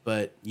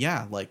 But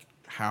yeah, like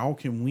how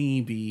can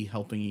we be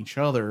helping each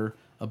other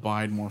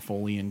abide more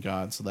fully in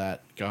God so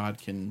that God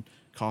can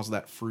cause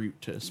that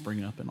fruit to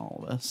spring up in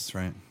all of us? That's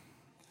right.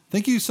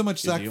 Thank you so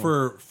much, Zach, deal.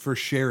 for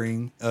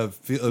sharing Yeah.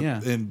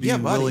 and Yeah,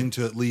 being buddy. willing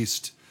to at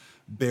least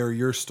bear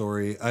your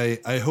story.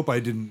 I hope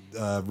I didn't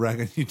rag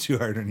on you too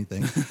hard or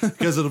anything,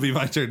 because it'll be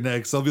my turn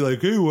next. I'll be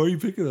like, hey, why are you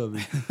picking on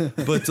me?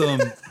 But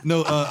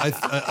no,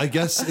 I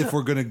guess if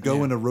we're gonna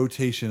go in a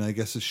rotation, I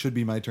guess it should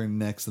be my turn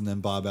next, and then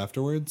Bob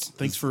afterwards.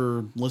 Thanks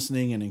for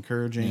listening and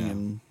encouraging Yeah.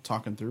 and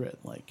talking through it.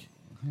 Like,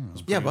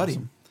 Yeah, buddy.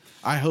 awesome.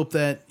 I hope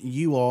that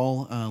you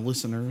all,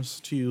 listeners,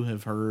 too,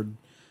 have heard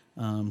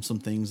some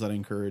things that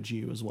encourage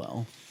you as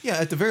well. Yeah,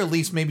 at the very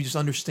least, maybe just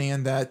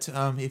understand that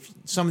if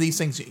some of these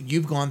things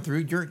you've gone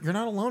through, you're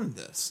not alone in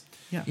this.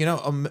 Yeah. You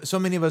know, so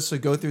many of us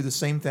go through the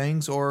same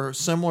things or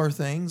similar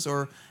things,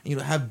 or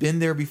have been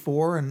there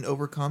before and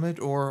overcome it,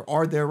 or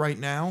are there right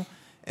now,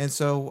 and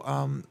so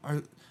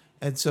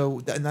and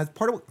that's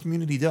part of what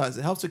community does.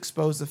 It helps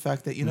expose the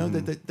fact that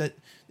that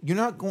you're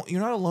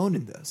not alone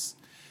in this.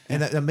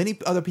 And that many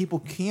other people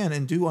can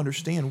and do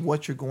understand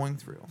what you're going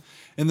through.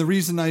 And the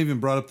reason I even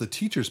brought up the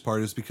teachers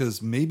part is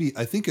because maybe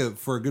I think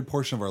for a good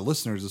portion of our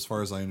listeners, as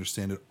far as I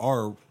understand it,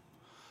 are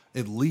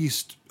at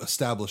least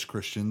established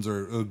Christians,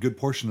 or a good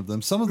portion of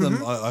them. Some of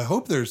them, I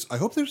hope there's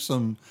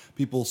some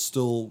people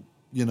still,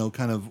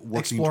 kind of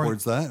working Exploring.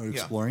 towards that or Yeah.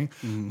 exploring.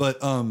 But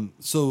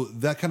so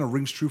that kind of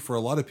rings true for a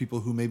lot of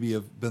people who maybe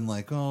have been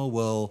like, oh,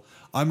 well,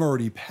 I'm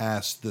already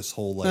past this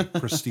whole like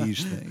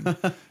prestige thing.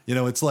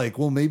 It's like,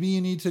 well, maybe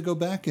you need to go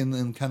back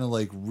and kind of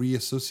like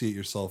reassociate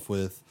yourself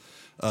with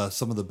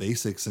some of the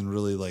basics and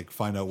really like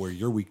find out where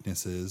your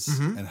weakness is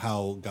and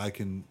how God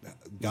can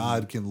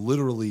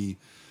literally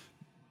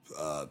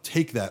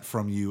take that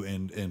from you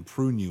and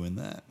prune you in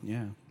that.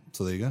 Yeah.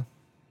 So there you go.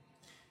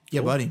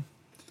 Yeah, buddy.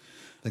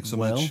 Thanks so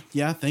Well, much.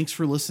 yeah, thanks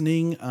for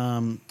listening.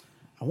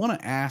 I want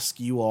to ask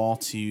you all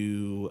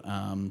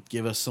to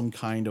give us some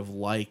kind of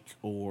like,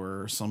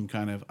 or some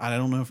kind of, I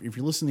don't know if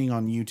you're listening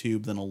on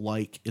YouTube, then a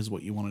like is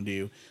what you want to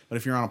do. But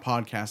if you're on a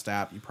podcast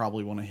app, you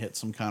probably want to hit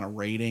some kind of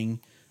rating.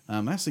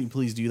 Actually,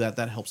 please do that.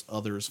 That helps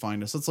others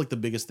find us. That's like the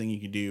biggest thing you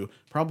could do.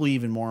 Probably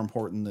even more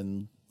important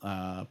than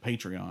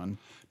Patreon.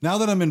 Now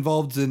that I'm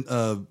involved in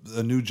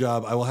a new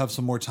job, I will have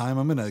some more time.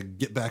 I'm going to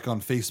get back on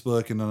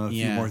Facebook and on a few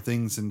Yeah. more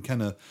things and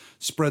kind of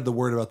spread the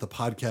word about the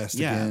podcast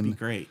Yeah, again. that'd be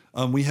great.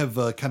 We have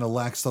kind of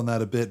laxed on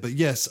that a bit, but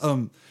yes,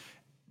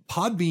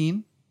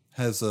 Podbean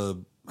has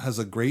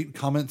a great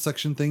comment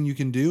section thing you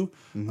can do.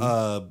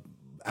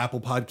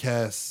 Apple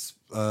Podcasts,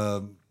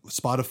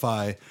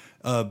 Spotify.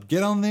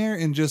 Get on there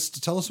and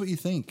just tell us what you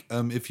think.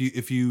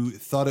 If you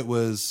thought it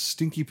was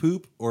stinky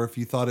poop, or if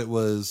you thought it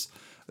was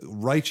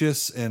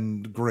righteous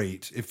and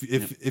great.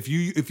 If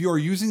you are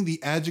using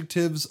the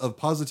adjectives of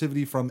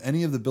positivity from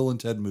any of the Bill and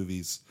Ted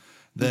movies,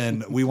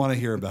 then we want to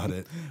hear about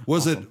it.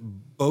 Was it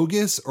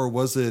bogus or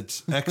was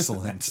it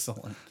excellent?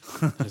 Excellent.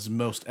 That is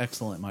most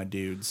excellent, my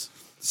dudes.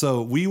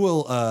 So we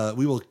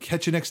will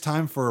catch you next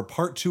time for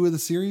part 2 of the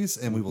series,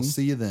 and we will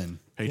see you then.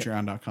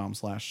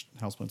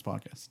 Patreon.com/Houseplants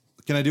Podcast.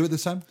 Can I do it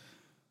this time?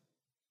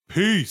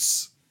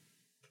 Peace.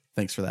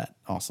 Thanks for that.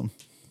 Awesome.